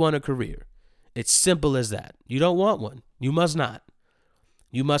think you want a career. It's simple as that. You don't want one. You must not.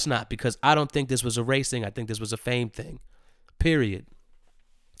 You must not, because I don't think this was a race thing. I think this was a fame thing. Period.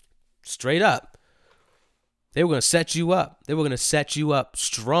 Straight up. They were going to set you up. They were going to set you up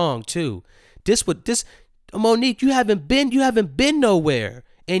strong too. Monique, you haven't been nowhere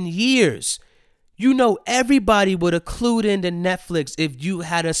in years. You know, everybody would have clued into Netflix if you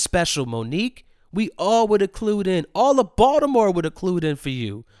had a special, Monique. We all would have clued in. All of Baltimore would have clued in for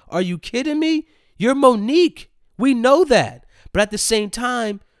you. Are you kidding me? You're Monique. We know that. But at the same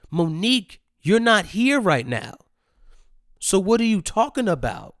time, Monique, you're not here right now. So what are you talking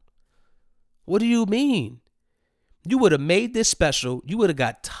about? What do you mean? You would have made this special. You would have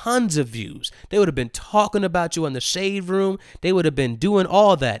got tons of views. They would have been talking about you on the Shade Room. They would have been doing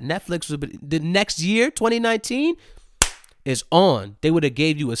all that. Netflix would have been, the next year, 2019, is on. They would have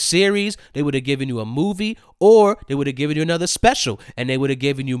gave you a series. They would have given you a movie, or they would have given you another special, and they would have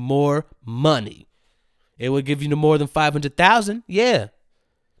given you more money. It would give you no more than 500,000. Yeah.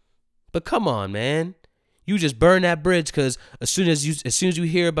 But come on, man. You just burn that bridge because as soon as you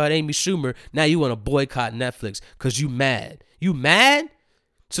hear about Amy Schumer, now you want to boycott Netflix because you mad. You mad?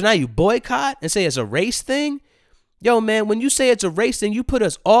 So now you boycott and say it's a race thing? Yo, man, when you say it's a race thing, you put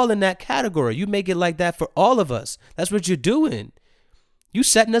us all in that category. You make it like that for all of us. That's what you're doing. You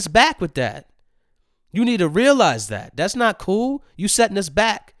setting us back with that. You need to realize that. That's not cool. You setting us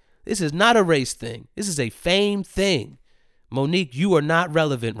back. This is not a race thing. This is a fame thing. Monique, you are not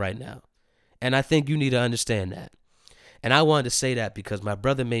relevant right now. And I think you need to understand that. And I wanted to say that because my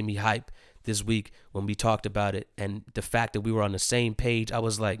brother made me hype this week when we talked about it. And the fact that we were on the same page, I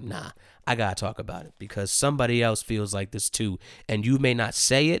was like, nah, I got to talk about it because somebody else feels like this too. And you may not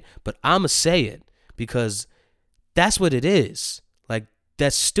say it, but I'm going to say it because that's what it is. Like,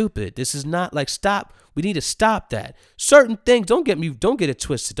 that's stupid. This is not like, stop. We need to stop that. Certain things, don't get it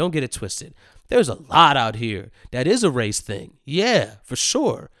twisted. Don't get it twisted. There's a lot out here that is a race thing. Yeah, for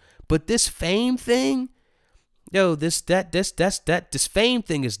sure. But this fame thing, yo, this fame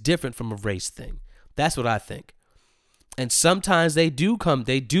thing is different from a race thing. That's what I think. And sometimes they do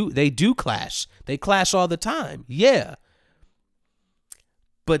clash. They clash all the time. Yeah.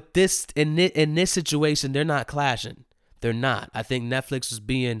 But in this situation, they're not clashing. They're not. I think Netflix is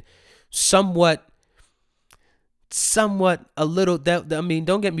being somewhat a little.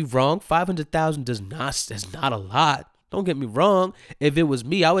 Don't get me wrong. 500,000 is not a lot. Don't get me wrong. If it was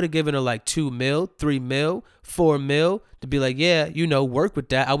me, I would have given her like 2 mil, 3 mil, 4 mil to be like, yeah, work with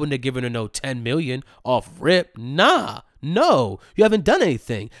that. I wouldn't have given her no 10 million off rip. Nah, no, you haven't done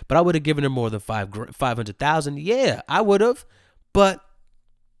anything. But I would have given her more than 500,000. Yeah, I would have. But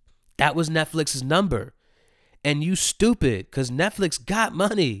that was Netflix's number. And you stupid, because Netflix got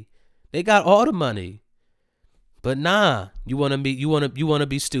money. They got all the money. But nah, you wanna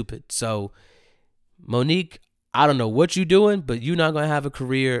be stupid. So Monique, I don't know what you're doing, but you're not going to have a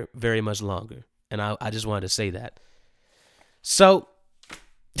career very much longer. And I just wanted to say that. So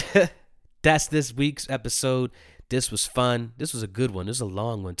that's this week's episode. This was fun. This was a good one. This is a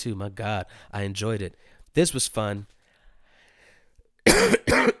long one too. My God, I enjoyed it. This was fun.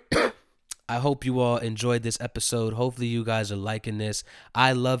 I hope you all enjoyed this episode. Hopefully you guys are liking this.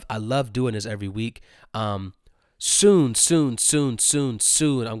 I love doing this every week. Soon,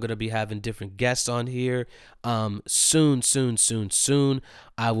 I'm going to be having different guests on here. Soon,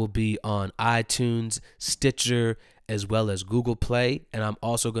 I will be on iTunes, Stitcher, as well as Google Play. And I'm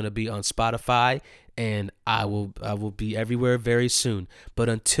also going to be on Spotify. And I will be everywhere very soon. But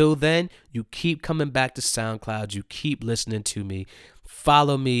until then, you keep coming back to SoundCloud. You keep listening to me.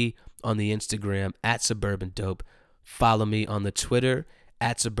 Follow me on the Instagram at Suburban Dope. Follow me on the Twitter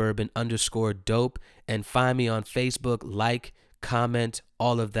at Suburban_Dope, and find me on Facebook, like, comment,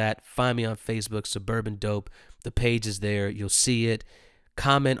 all of that. Find me on Facebook, Suburban Dope. The page is there. You'll see it.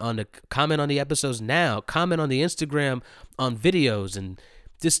 comment on the episodes now. Comment on the Instagram on videos, and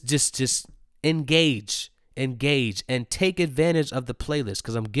just engage and take advantage of the playlist,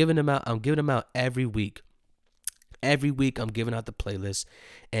 because I'm giving them out every week. Every week I'm giving out the playlist,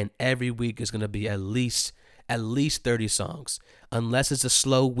 and every week is going to be at least 30 songs, unless it's a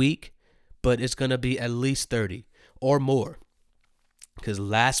slow week, but it's going to be at least 30 or more, because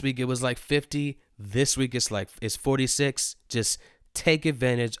last week it was like 50. This week it's 46. Just take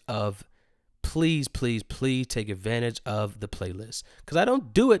advantage of, please take advantage of the playlist, because I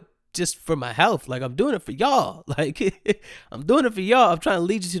don't do it just for my health. Like, I'm doing it for y'all. Like, I'm doing it for y'all. I'm trying to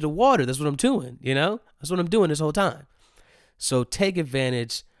lead you to the water. That's what I'm doing, That's what I'm doing this whole time. So take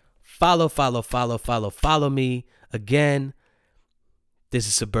advantage. Follow me. Again, this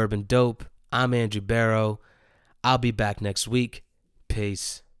is Suburban Dope. I'm Andrew Barrow. I'll be back next week.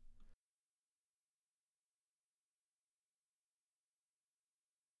 Peace.